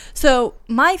 so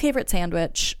my favorite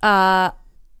sandwich, bread,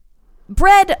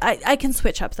 I can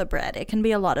switch up the bread. It can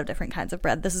be a lot of different kinds of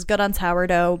bread. This is good on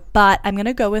sourdough, but I'm going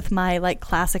to go with my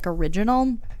classic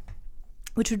original,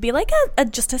 which would be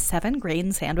just a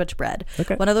 7-grain sandwich bread.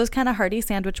 Okay. One of those kind of hearty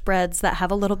sandwich breads that have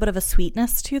a little bit of a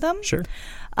sweetness to them. Sure.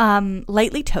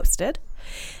 Lightly toasted.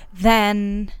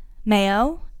 Then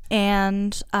mayo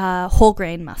and whole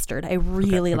grain mustard. I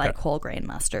really like whole grain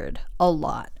mustard a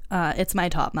lot. It's my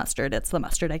top mustard. It's the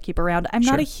mustard I keep around. I'm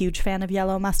not a huge fan of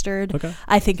yellow mustard. Okay.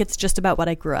 I think it's just about what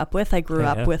I grew up with. I grew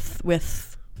up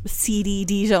with seedy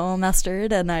Dijon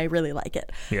mustard, and I really like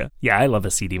it. Yeah, I love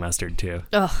a seedy mustard too.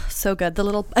 Oh, so good.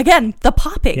 The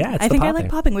popping. Yeah, I think I like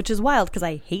popping, which is wild because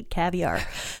I hate caviar.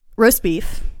 Roast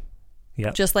beef. Yeah.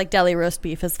 Just deli roast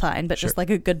beef is fine, but just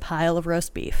a good pile of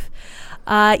roast beef.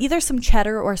 Either some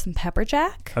cheddar or some pepper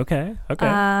jack. Okay.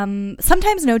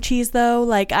 Sometimes no cheese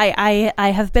though. I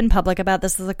have been public about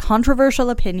this as a controversial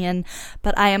opinion,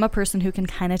 but I am a person who can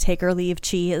kind of take or leave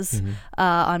cheese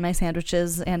on my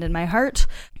sandwiches and in my heart.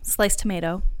 Sliced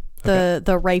tomato.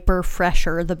 The riper,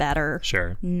 fresher, the better.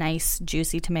 Sure. Nice,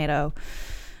 juicy tomato.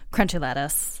 Crunchy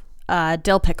lettuce.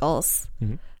 Dill pickles.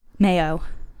 Mm-hmm. Mayo.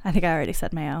 I think I already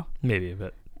said mayo. Maybe a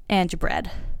bit. And your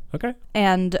bread. Okay.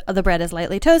 And the bread is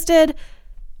lightly toasted.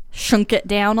 Shunk it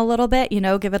down a little bit,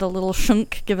 give it a little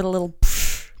shunk, give it a little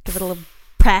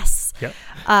press. Yep.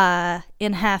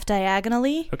 In half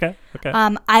diagonally. Okay.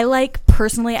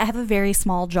 Personally, I have a very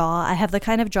small jaw. I have the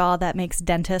kind of jaw that makes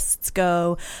dentists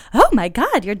go, "Oh my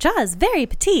God, your jaw is very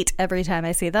petite," every time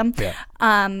I see them. Yeah.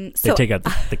 So they take out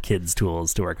the kids'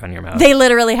 tools to work on your mouth. They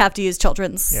literally have to use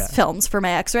children's films for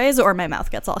my x-rays or my mouth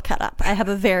gets all cut up. I have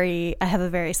a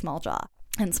very small jaw.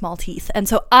 and small teeth. And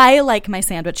so I like my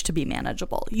sandwich to be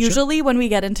manageable. Usually when we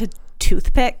get into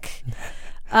toothpick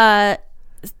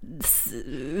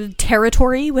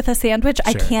territory with a sandwich,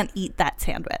 I can't eat that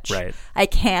sandwich. Right. I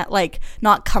can't, like,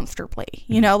 not comfortably.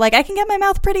 You know, like, I can get my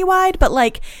mouth pretty wide, but,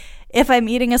 like, if I'm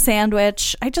eating a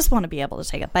sandwich, I just want to be able to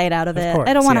take a bite out of it. Course,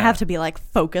 I don't want to have to be, like,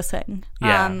 focusing.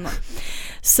 Yeah.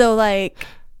 So, like,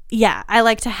 yeah, I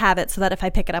like to have it so that if I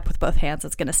pick it up with both hands,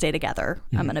 it's going to stay together.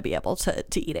 I'm going to be able to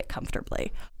eat it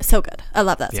comfortably. So good. I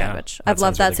love that sandwich. I've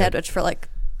loved that really sandwich for, like,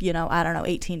 you know, I don't know,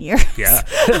 18 years. Yeah.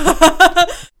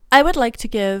 I would like to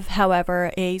give,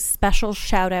 however, a special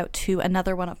shout out to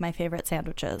another one of my favorite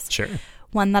sandwiches. Sure.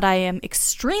 One that I am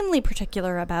extremely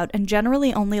particular about and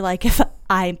generally only like if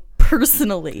I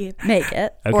personally make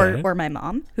it, or my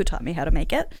mom, who taught me how to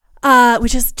make it,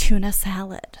 which is tuna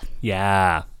salad.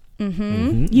 Yeah.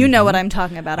 You know what I'm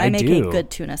talking about. I make a good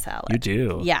tuna salad. You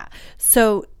do. Yeah.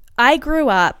 So I grew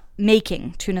up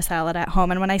making tuna salad at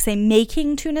home. And when I say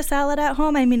making tuna salad at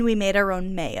home, I mean we made our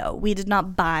own mayo. We did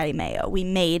not buy mayo. We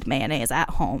made mayonnaise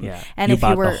at home. Yeah. And you if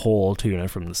bought you were the whole tuna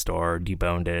from the store,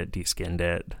 deboned it, deskinned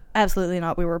it. Absolutely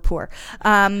not. We were poor.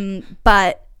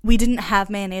 But we didn't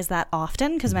have mayonnaise that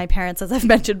often because my parents, as I've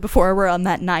mentioned before, were on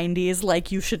that 90s,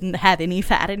 like, you shouldn't have any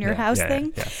fat in your house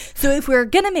thing. Yeah. So if we were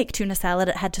going to make tuna salad,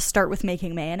 it had to start with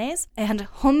making mayonnaise. And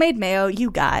homemade mayo, you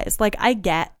guys, like, I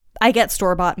get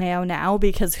store-bought mayo now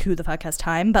because who the fuck has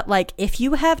time? But, like, if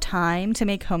you have time to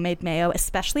make homemade mayo,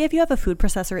 especially if you have a food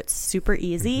processor, it's super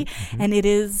easy. And it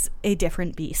is a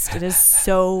different beast. It is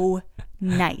so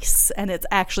nice, and it's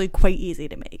actually quite easy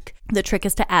to make. The trick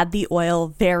is to add the oil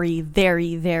very,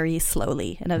 very, very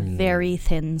slowly in a very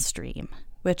thin stream,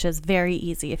 which is very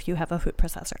easy if you have a food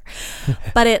processor.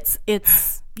 But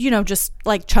it's you know, just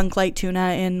like chunk light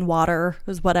tuna in water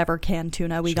is whatever canned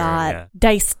tuna we got. Yeah.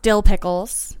 Diced dill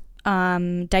pickles,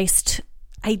 diced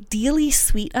ideally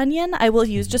sweet onion. I will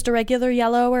use just a regular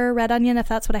yellow or red onion if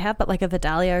that's what I have, but like a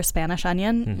Vidalia or Spanish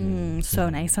onion, so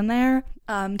nice in there.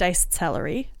 Diced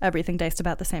celery, everything diced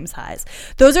about the same size.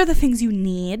 Those are the things you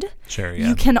need. Sure, yeah.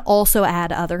 You can also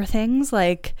add other things,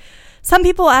 like some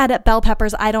people add bell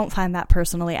peppers. I don't find that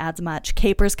personally adds much.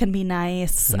 Capers can be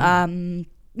nice.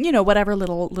 You know, whatever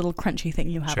little crunchy thing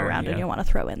you have around and you want to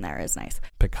throw in there is nice.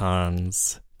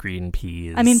 Pecans, green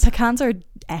peas. I mean, pecans are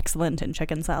excellent in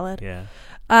chicken salad. Yeah.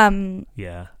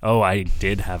 Yeah. Oh, I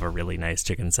did have a really nice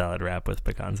chicken salad wrap with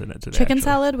pecans in it today. Chicken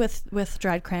salad with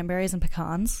dried cranberries and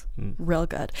pecans. Real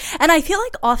good. And I feel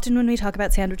like often when we talk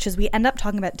about sandwiches, we end up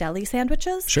talking about deli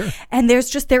sandwiches. Sure. And there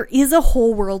is a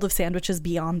whole world of sandwiches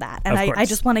beyond that. And I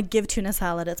just want to give tuna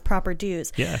salad its proper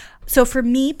dues. Yeah. So for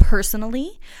me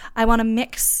personally, I want to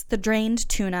mix the drained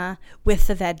tuna with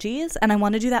the veggies, and I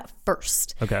want to do that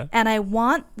first. Okay. And I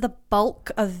want the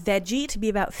bulk of veggie to be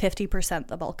about 50%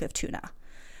 the bulk of tuna.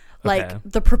 Like,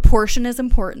 the proportion is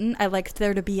important. I like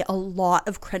there to be a lot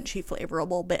of crunchy,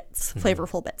 flavorful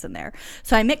bits in there.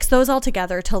 So I mix those all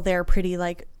together till they're pretty,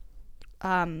 like,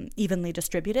 evenly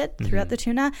distributed throughout the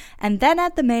tuna. And then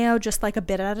add the mayo just, like, a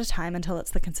bit at a time until it's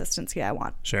the consistency I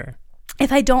want. Sure.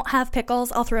 If I don't have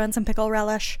pickles, I'll throw in some pickle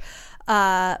relish.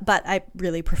 But I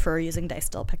really prefer using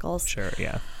diced dill pickles. Sure,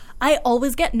 yeah. I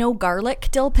always get no garlic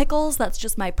dill pickles. That's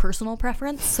just my personal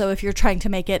preference. So if you're trying to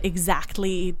make it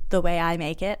exactly the way I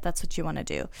make it, that's what you want to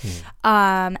do.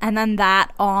 And then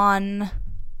that on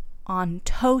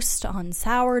toast, on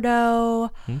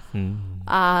sourdough.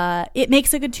 It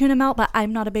makes a good tuna melt, but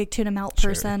I'm not a big tuna melt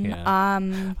person. Sure,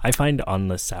 yeah. I find on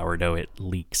the sourdough, it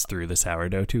leaks through the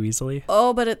sourdough too easily.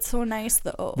 Oh, but it's so nice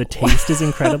though. The taste is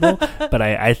incredible, but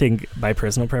I think my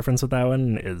personal preference with that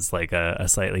one is like a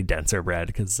slightly denser bread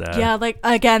because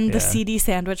the seedy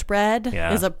sandwich bread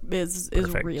is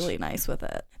really nice with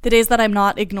it. The days that I'm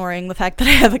not ignoring the fact that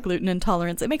I have a gluten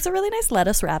intolerance, it makes a really nice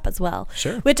lettuce wrap as well.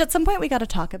 Sure. Which at some point we got to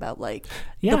talk about, like,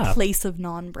 the place of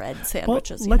non-bread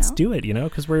sandwiches. Well, let's do it,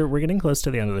 because we're getting close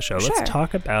to the end of the show. Sure. Let's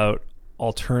talk about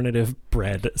alternative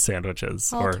bread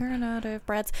sandwiches. Alternative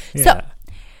breads. Yeah. So,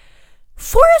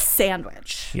 for a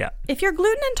sandwich, if you're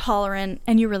gluten intolerant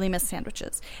and you really miss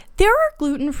sandwiches, there are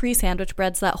gluten-free sandwich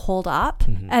breads that hold up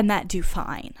and that do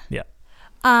fine. Yeah.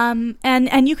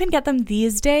 And you can get them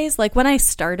these days. Like when I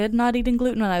started not eating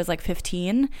gluten when I was like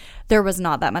 15, there was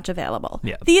not that much available.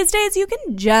 Yeah. These days you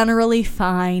can generally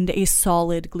find a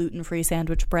solid gluten-free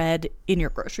sandwich bread in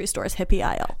your grocery store's hippie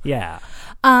aisle. Yeah.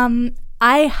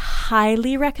 I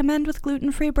highly recommend with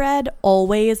gluten-free bread,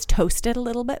 always toast it a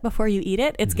little bit before you eat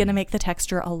it. It's going to make the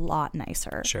texture a lot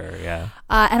nicer. Sure, yeah.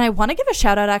 And I want to give a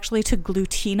shout out actually to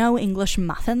Glutino English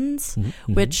muffins,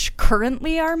 which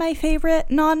currently are my favorite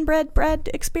non-bread bread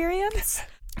experience.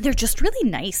 They're just really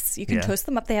nice. You can toast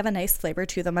them up. They have a nice flavor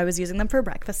to them. I was using them for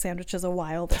breakfast sandwiches a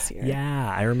while this year. Yeah,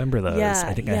 I remember those.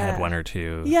 I think I had one or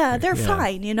two. Yeah, they're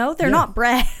fine, you know? They're not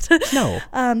bread. No.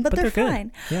 But they're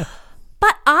fine. Good. Yeah.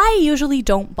 But I usually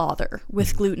don't bother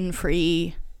with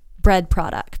gluten-free bread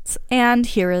products. And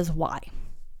here is why.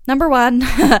 Number one,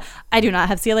 I do not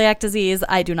have celiac disease.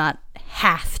 I do not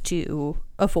have to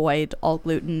avoid all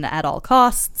gluten at all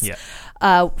costs. Yeah.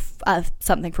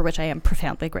 Something for which I am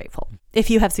profoundly grateful.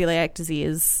 If you have celiac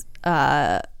disease,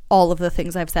 all of the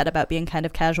things I've said about being kind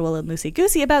of casual and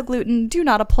loosey-goosey about gluten do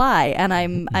not apply. And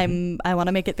I want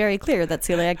to make it very clear that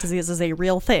celiac disease is a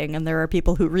real thing, and there are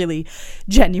people who really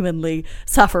genuinely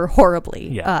suffer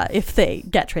horribly if they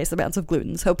get trace amounts of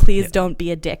gluten. So please don't be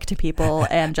a dick to people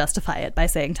and justify it by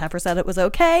saying Teffer said it was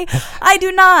okay. I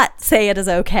do not say it is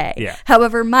okay. Yeah.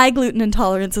 However, my gluten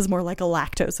intolerance is more like a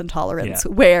lactose intolerance,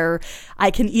 where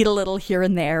I can eat a little here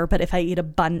and there, but if I eat a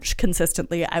bunch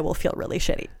consistently, I will feel really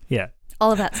shitty. Yeah.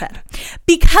 All of that said,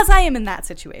 because I am in that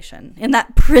situation, in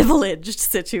that privileged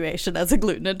situation as a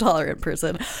gluten intolerant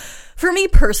person, for me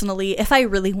personally, if I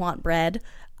really want bread,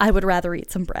 I would rather eat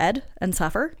some bread and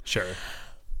suffer. Sure.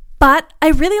 But I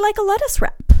really like a lettuce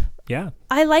wrap. Yeah.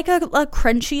 I like a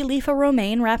crunchy leaf of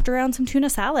romaine wrapped around some tuna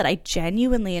salad. I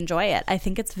genuinely enjoy it. I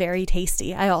think it's very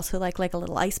tasty. I also like a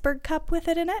little iceberg cup with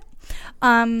it in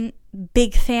it.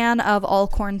 Big fan of all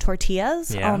corn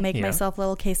tortillas. I'll make myself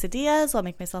little quesadillas. I'll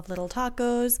make myself little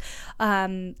tacos.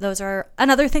 Those are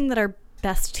another thing that are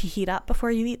best to heat up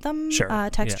before you eat them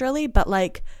texturally, but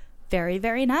like very,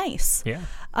 very nice.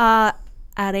 Yeah.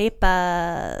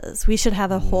 Arepas. We should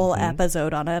have a whole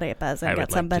episode on arepas and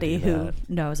get somebody who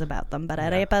knows about them. But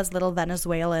arepas, little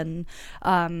Venezuelan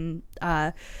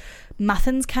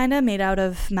muffins kind of made out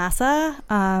of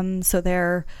masa. So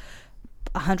they're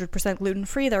 100%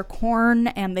 gluten-free. They're corn,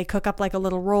 and they cook up like a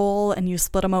little roll, and you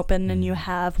split them open and you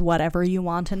have whatever you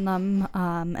want in them.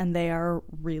 And they are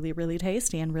really, really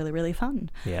tasty and really, really fun.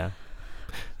 Yeah.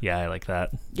 Yeah, I like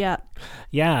that. Yeah.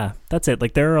 Yeah, that's it.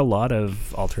 Like, there are a lot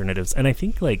of alternatives. And I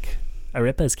think, like,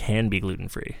 arepas can be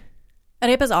gluten-free.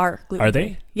 Arepas are gluten-free. Are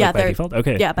they? Yeah. Like by default?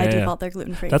 Okay. Yeah, by default, they're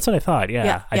gluten-free. That's what I thought,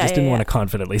 I just didn't want to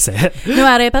confidently say it. No,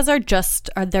 arepas they're just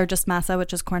masa,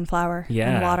 which is corn flour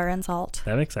and water and salt.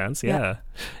 That makes sense, yeah.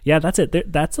 Yeah, that's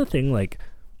it. That's the thing, like,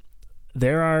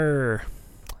 there are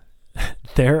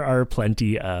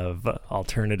plenty of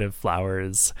alternative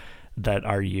flours that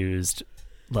are used,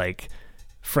 like,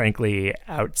 frankly,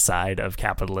 outside of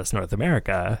capitalist North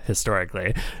America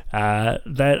historically,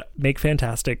 that make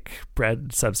fantastic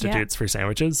bread substitutes for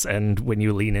sandwiches. And when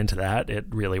you lean into that, it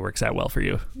really works out well for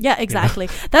you. Yeah, exactly.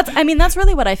 You know? That's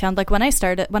really what I found. Like when I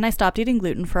stopped eating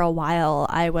gluten for a while,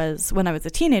 when I was a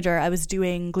teenager, I was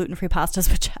doing gluten-free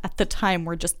pastas, which at the time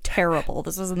were just terrible.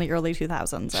 This was in the early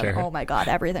 2000s. And oh my God,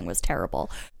 everything was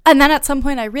terrible. And then at some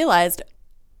point I realized,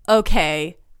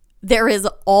 okay, there is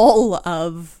all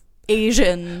of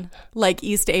Asian, like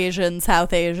East Asian,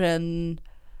 South Asian,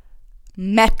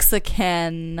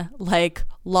 Mexican, like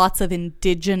lots of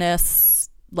indigenous,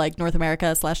 like North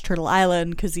America / Turtle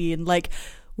Island cuisine, like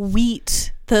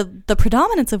wheat. The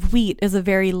predominance of wheat is a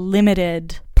very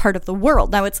limited part of the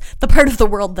world. Now it's the part of the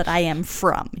world that I am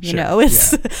from, you know,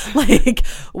 it's like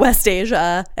West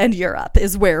Asia and Europe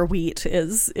is where wheat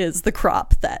is the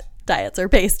crop that diets are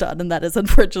based on. And that is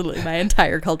unfortunately my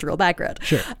entire cultural background.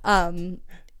 Sure.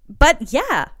 But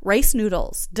yeah, rice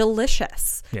noodles,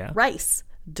 delicious. Yeah. Rice,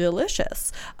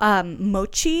 delicious.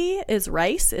 Mochi is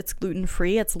rice. It's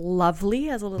gluten-free. It's lovely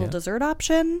as a little dessert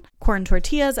option. Corn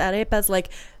tortillas, arepas, like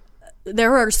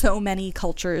there are so many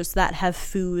cultures that have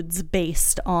foods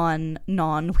based on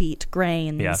non-wheat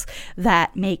grains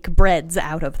that make breads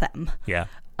out of them. Yeah.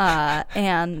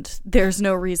 And there's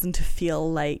no reason to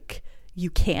feel like you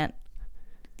can't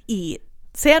eat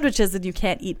sandwiches and you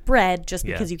can't eat bread just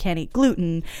because you can't eat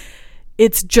gluten.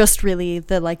 It's just really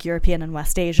the like European and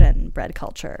West Asian bread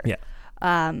culture.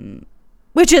 Yeah.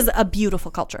 Which is a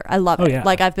beautiful culture. I love it. Yeah.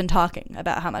 Like I've been talking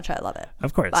about how much I love it.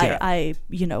 Of course. I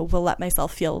will let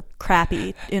myself feel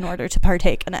crappy in order to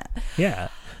partake in it. Yeah.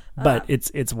 But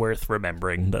it's worth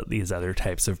remembering that these other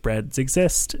types of breads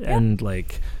exist and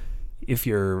like if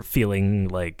you're feeling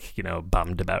like,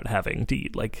 bummed about having to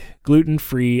eat like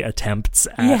gluten-free attempts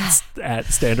at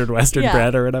standard Western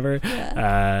bread or whatever,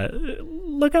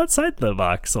 look outside the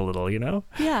box a little,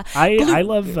 Yeah. I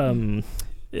love,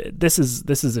 this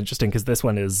is interesting because this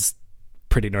one is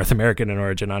pretty North American in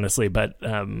origin, honestly, but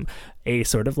a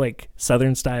sort of like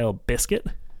Southern style biscuit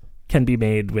can be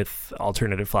made with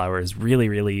alternative flours really,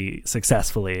 really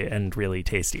successively and really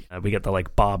tasty. We get the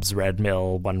like Bob's Red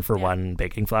Mill 1-for-1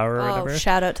 baking flour or whatever.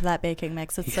 Shout out to that baking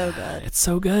mix. It's so good. It's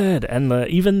so good. And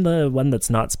even the one that's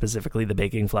not specifically the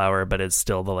baking flour, but it's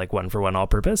still the like 1-for-1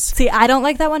 all-purpose. See, I don't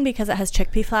like that one because it has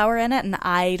chickpea flour in it, and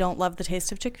I don't love the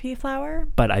taste of chickpea flour.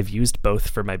 But I've used both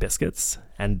for my biscuits,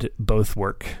 and both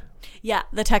work. Yeah,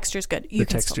 the texture's good. You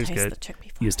can still taste the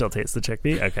chickpea flour. You still taste the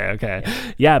chickpea?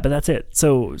 Okay. Yeah, but that's it.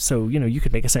 So you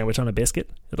could make a sandwich on a biscuit.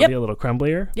 It'll be a little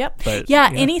crumblier. Yep. But,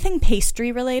 anything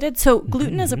pastry related. So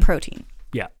gluten is a protein.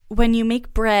 Yeah. When you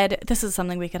make bread, this is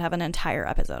something we could have an entire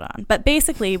episode on. But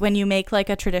basically, when you make like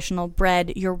a traditional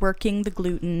bread, you're working the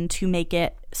gluten to make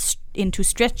it into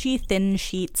stretchy, thin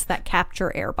sheets that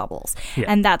capture air bubbles. Yeah.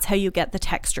 And that's how you get the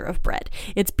texture of bread.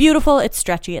 It's beautiful, it's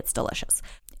stretchy, it's delicious.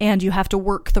 And you have to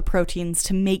work the proteins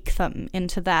to make them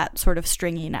into that sort of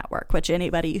stringy network, which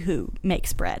anybody who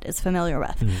makes bread is familiar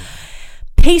with.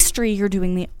 Pastry, you're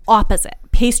doing the opposite.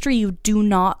 Pastry, you do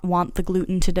not want the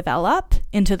gluten to develop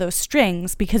into those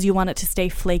strings because you want it to stay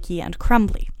flaky and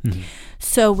crumbly.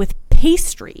 So with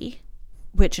pastry,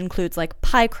 which includes like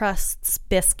pie crusts,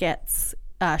 biscuits,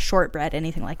 shortbread,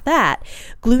 anything like that,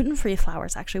 gluten-free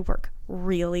flours actually work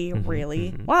really,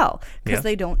 really well because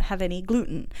they don't have any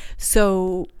gluten.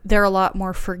 So they're a lot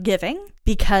more forgiving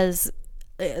because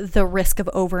the risk of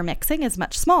overmixing is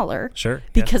much smaller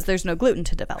because there's no gluten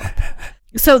to develop.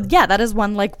 So that is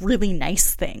one like really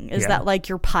nice thing is that like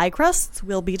your pie crusts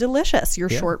will be delicious. Your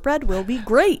shortbread will be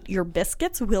great. Your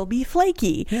biscuits will be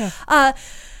flaky.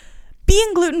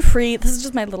 Being gluten-free, this is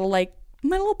just my little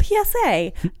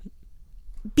PSA.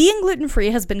 Being gluten-free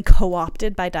has been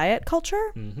co-opted by diet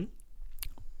culture.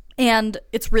 And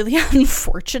it's really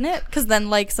unfortunate because then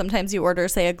like sometimes you order,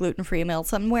 say, a gluten-free meal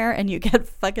somewhere and you get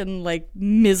fucking like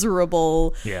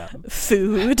miserable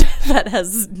food that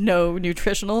has no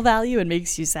nutritional value and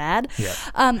makes you sad.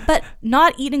 But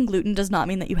not eating gluten does not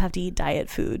mean that you have to eat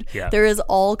diet food. There is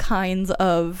all kinds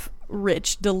of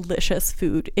rich, delicious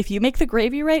food. If you make the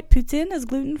gravy right, poutine is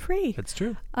gluten-free. It's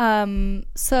true.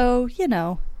 So,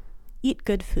 eat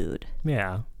good food.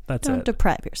 Yeah, that's Don't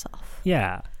deprive yourself.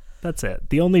 Yeah. That's it.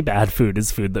 The only bad food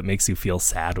is food that makes you feel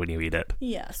sad when you eat it.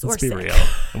 Yes, Let's or be sick. real.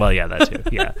 Well, yeah, that too.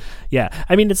 Yeah.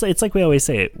 I mean, it's like we always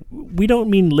say. We don't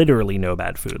mean literally no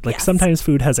bad food. Like sometimes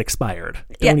food has expired.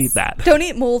 Don't eat that. Don't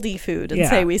eat moldy food and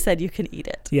say we said you can eat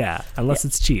it. Yeah, unless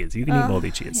it's cheese. You can eat moldy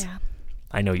cheese. Yeah.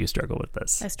 I know you struggle with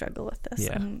this. I struggle with this.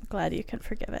 Yeah. I'm glad you can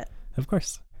forgive it. Of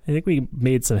course. I think we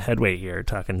made some headway here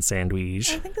talking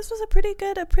sandwich. I think this was a pretty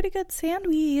good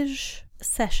sandwich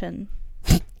session.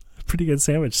 Pretty good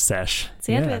sandwich sesh.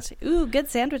 Sandwich. Yeah. Ooh, good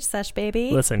sandwich sesh,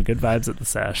 baby. Listen, good vibes at the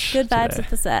sesh. Good vibes at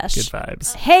the sesh. Good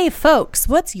vibes. Hey, folks,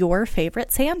 what's your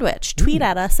favorite sandwich? Tweet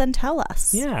at us and tell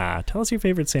us. Yeah, tell us your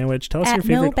favorite sandwich. Tell us at your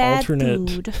favorite No Bad alternate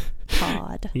Food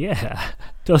Pod. Yeah.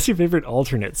 Tell us your favorite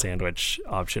alternate sandwich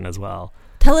option as well.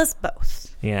 Tell us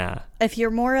both. Yeah. If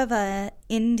you're more of a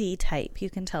indie type, you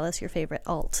can tell us your favorite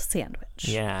alt sandwich.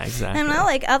 Yeah, exactly. I'm not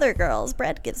like other girls.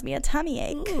 Bread gives me a tummy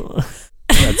ache. Ooh.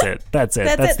 That's it. That's the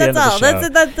end of the show.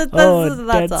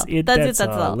 That's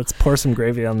all. Let's pour some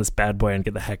gravy on this bad boy and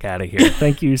get the heck out of here.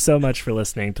 Thank you so much for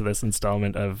listening to this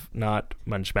installment of Not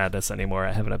Munch Madness anymore.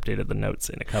 I haven't updated the notes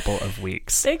in a couple of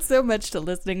weeks. Thanks so much to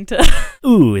listening to.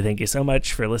 Ooh, thank you so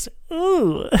much for listening.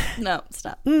 Ooh. No,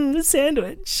 stop.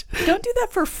 Sandwich. Don't do that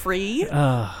for free.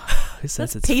 Who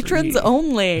says That's it's patrons free?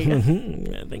 Only.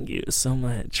 Thank you so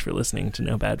much for listening to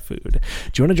No Bad Food.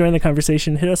 Do you want to join the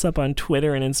conversation? Hit us up on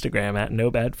Twitter and Instagram at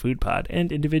No Bad Food Pod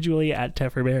and individually at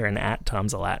Tefferbear and at Tom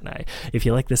Zalatni. If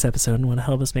you like this episode and want to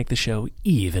help us make the show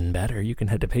even better, you can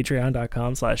head to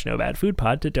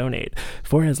patreon.com/NoBadFoodPod to donate.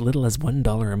 For as little as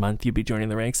 $1 a month, you'll be joining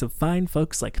the ranks of fine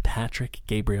folks like Patrick,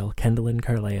 Gabriel, Kendall and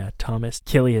Carlea, Thomas,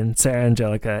 Killian, Sarah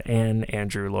Angelica, Anne,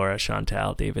 Andrew, Laura,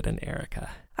 Chantal, David, and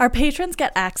Erica. Our patrons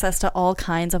get access to all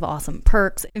kinds of awesome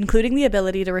perks, including the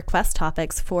ability to request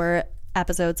topics for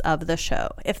episodes of the show.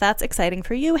 If that's exciting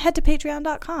for you, head to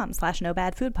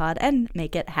patreon.com/NoBadFoodPod and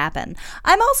make it happen.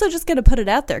 I'm also just going to put it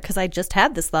out there because I just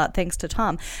had this thought, thanks to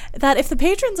Tom, that if the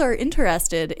patrons are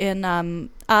interested in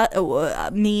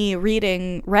me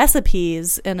reading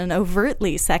recipes in an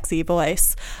overtly sexy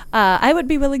voice, I would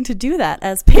be willing to do that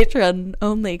as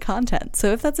patron-only content.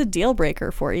 So if that's a deal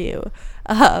breaker for you,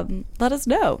 let us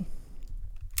know.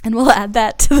 And we'll add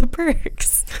that to the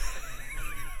perks.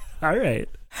 All right.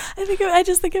 I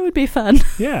just think it would be fun.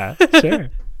 Yeah, sure.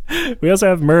 We also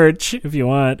have merch if you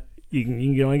want.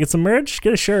 You want to get some merch?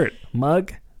 Get a shirt,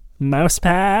 mug, mouse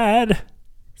pad,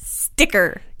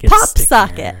 sticker, pop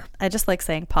socket. I just like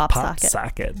saying pop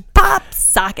socket. Pop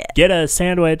socket. Get a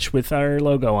sandwich with our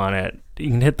logo on it. You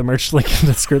can hit the merch link in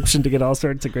the description to get all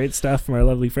sorts of great stuff from our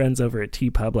lovely friends over at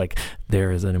TeePublic.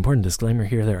 There is an important disclaimer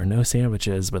here. There are no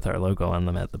sandwiches with our logo on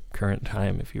them at the current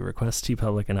time. If you request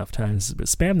TeePublic enough times,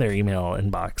 spam their email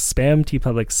inbox. Spam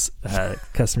TeePublic's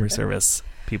customer service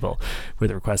people with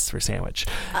requests for sandwich.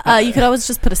 You could always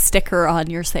just put a sticker on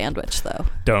your sandwich, though.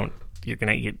 Don't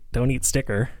eat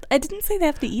sticker. I didn't say they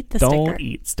have to eat the sticker. Don't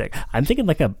eat sticker. I'm thinking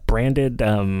like a branded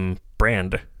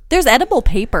brand. There's edible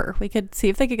paper. We could see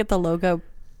if they could get the logo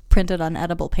printed on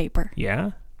edible paper.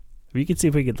 Yeah? We could see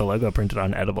if we get the logo printed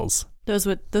on edibles. Those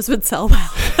would sell well.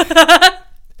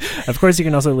 Of course, you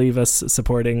can also leave us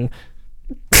supporting...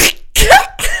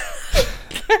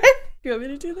 You want me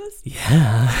to do this?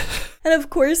 Yeah. And of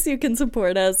course, you can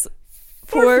support us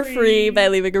for free by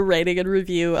leaving a rating and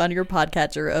review on your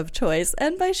podcatcher of choice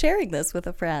and by sharing this with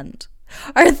a friend.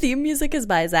 Our theme music is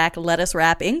by Zach Lettuce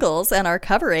Wrap Ingalls, and our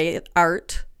cover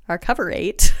art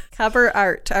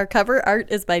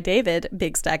is by David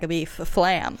Big Stack of Beef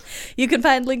Flam. You can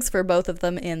find links for both of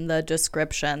them in the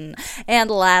description. And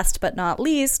last but not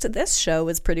least, this show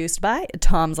was produced by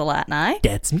Tom Zalatni.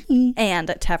 That's me. And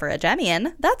Tefera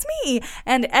Jemian. That's me.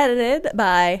 And edited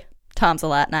by Tom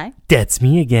Zalatni. That's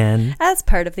me again. As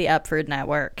part of the Upford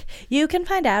Network. You can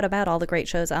find out about all the great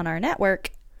shows on our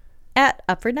network at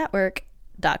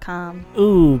upfordnetwork.com.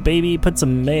 Ooh, baby, put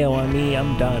some mayo on me.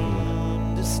 I'm done.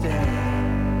 It just takes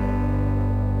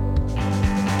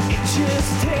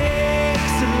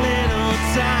a little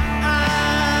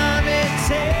time. It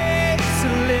takes a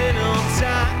little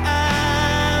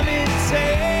time. It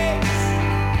takes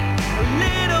a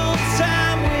little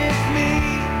time with me.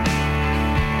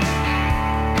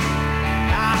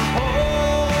 I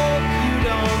hope you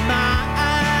don't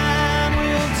mind.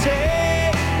 We'll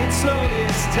take it slow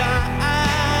this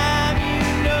time.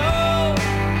 You know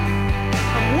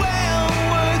I'm well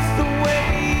worth the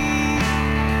wait.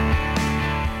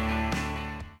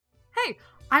 Hey,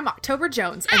 I'm October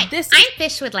Jones, Hi, and this I'm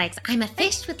Fish with Legs. I'm a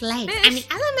fish with legs. I'm the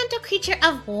elemental creature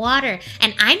of water,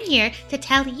 and I'm here to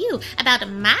tell you about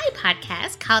my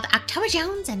podcast called October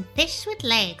Jones and Fish with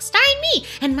Legs, starring me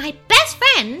and my best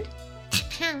friend.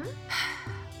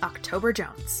 October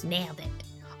Jones. Nailed it.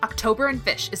 October and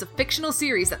Fish is a fictional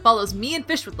series that follows me and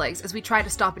Fish with Legs as we try to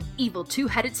stop an evil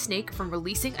two-headed snake from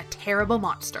releasing a terrible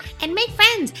monster. And make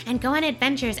friends, and go on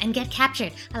adventures, and get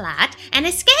captured a lot, and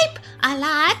escape a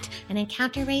lot, and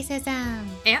encounter racism.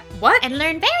 And what? And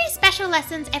learn very special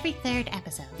lessons every third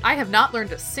episode. I have not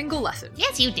learned a single lesson.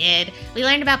 Yes, you did. We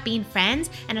learned about being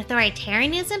friends, and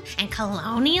authoritarianism, and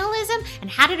colonialism, and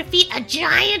how to defeat a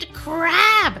giant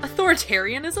crab.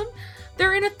 Authoritarianism?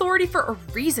 They're in authority for a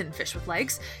reason, Fish with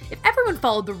Legs. If everyone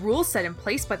followed the rules set in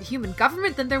place by the human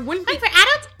government, then there wouldn't be... Fun for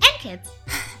adults and kids.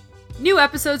 New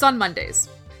episodes on Mondays.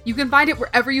 You can find it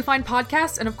wherever you find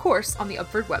podcasts, and of course, on the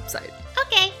Upford website.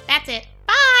 Okay, that's it.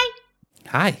 Bye!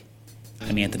 Hi,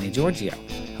 I'm Anthony Giorgio,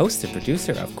 host and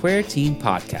producer of Queer Teen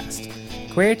Podcast.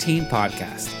 Queer Teen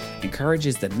Podcast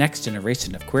encourages the next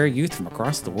generation of queer youth from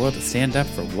across the world to stand up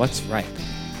for what's right.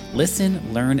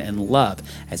 Listen, learn, and love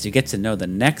as you get to know the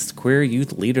next queer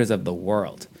youth leaders of the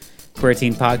world. Queer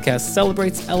Teen Podcast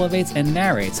celebrates, elevates, and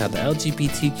narrates how the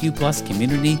LGBTQ+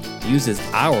 community uses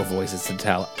our voices to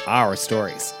tell our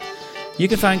stories. You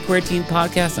can find Queer Teen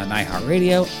Podcast on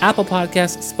iHeartRadio, Apple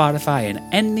Podcasts, Spotify, and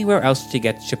anywhere else you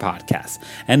get your podcasts.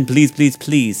 And please, please,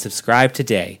 please subscribe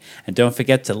today. And don't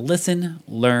forget to listen,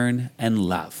 learn, and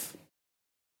love.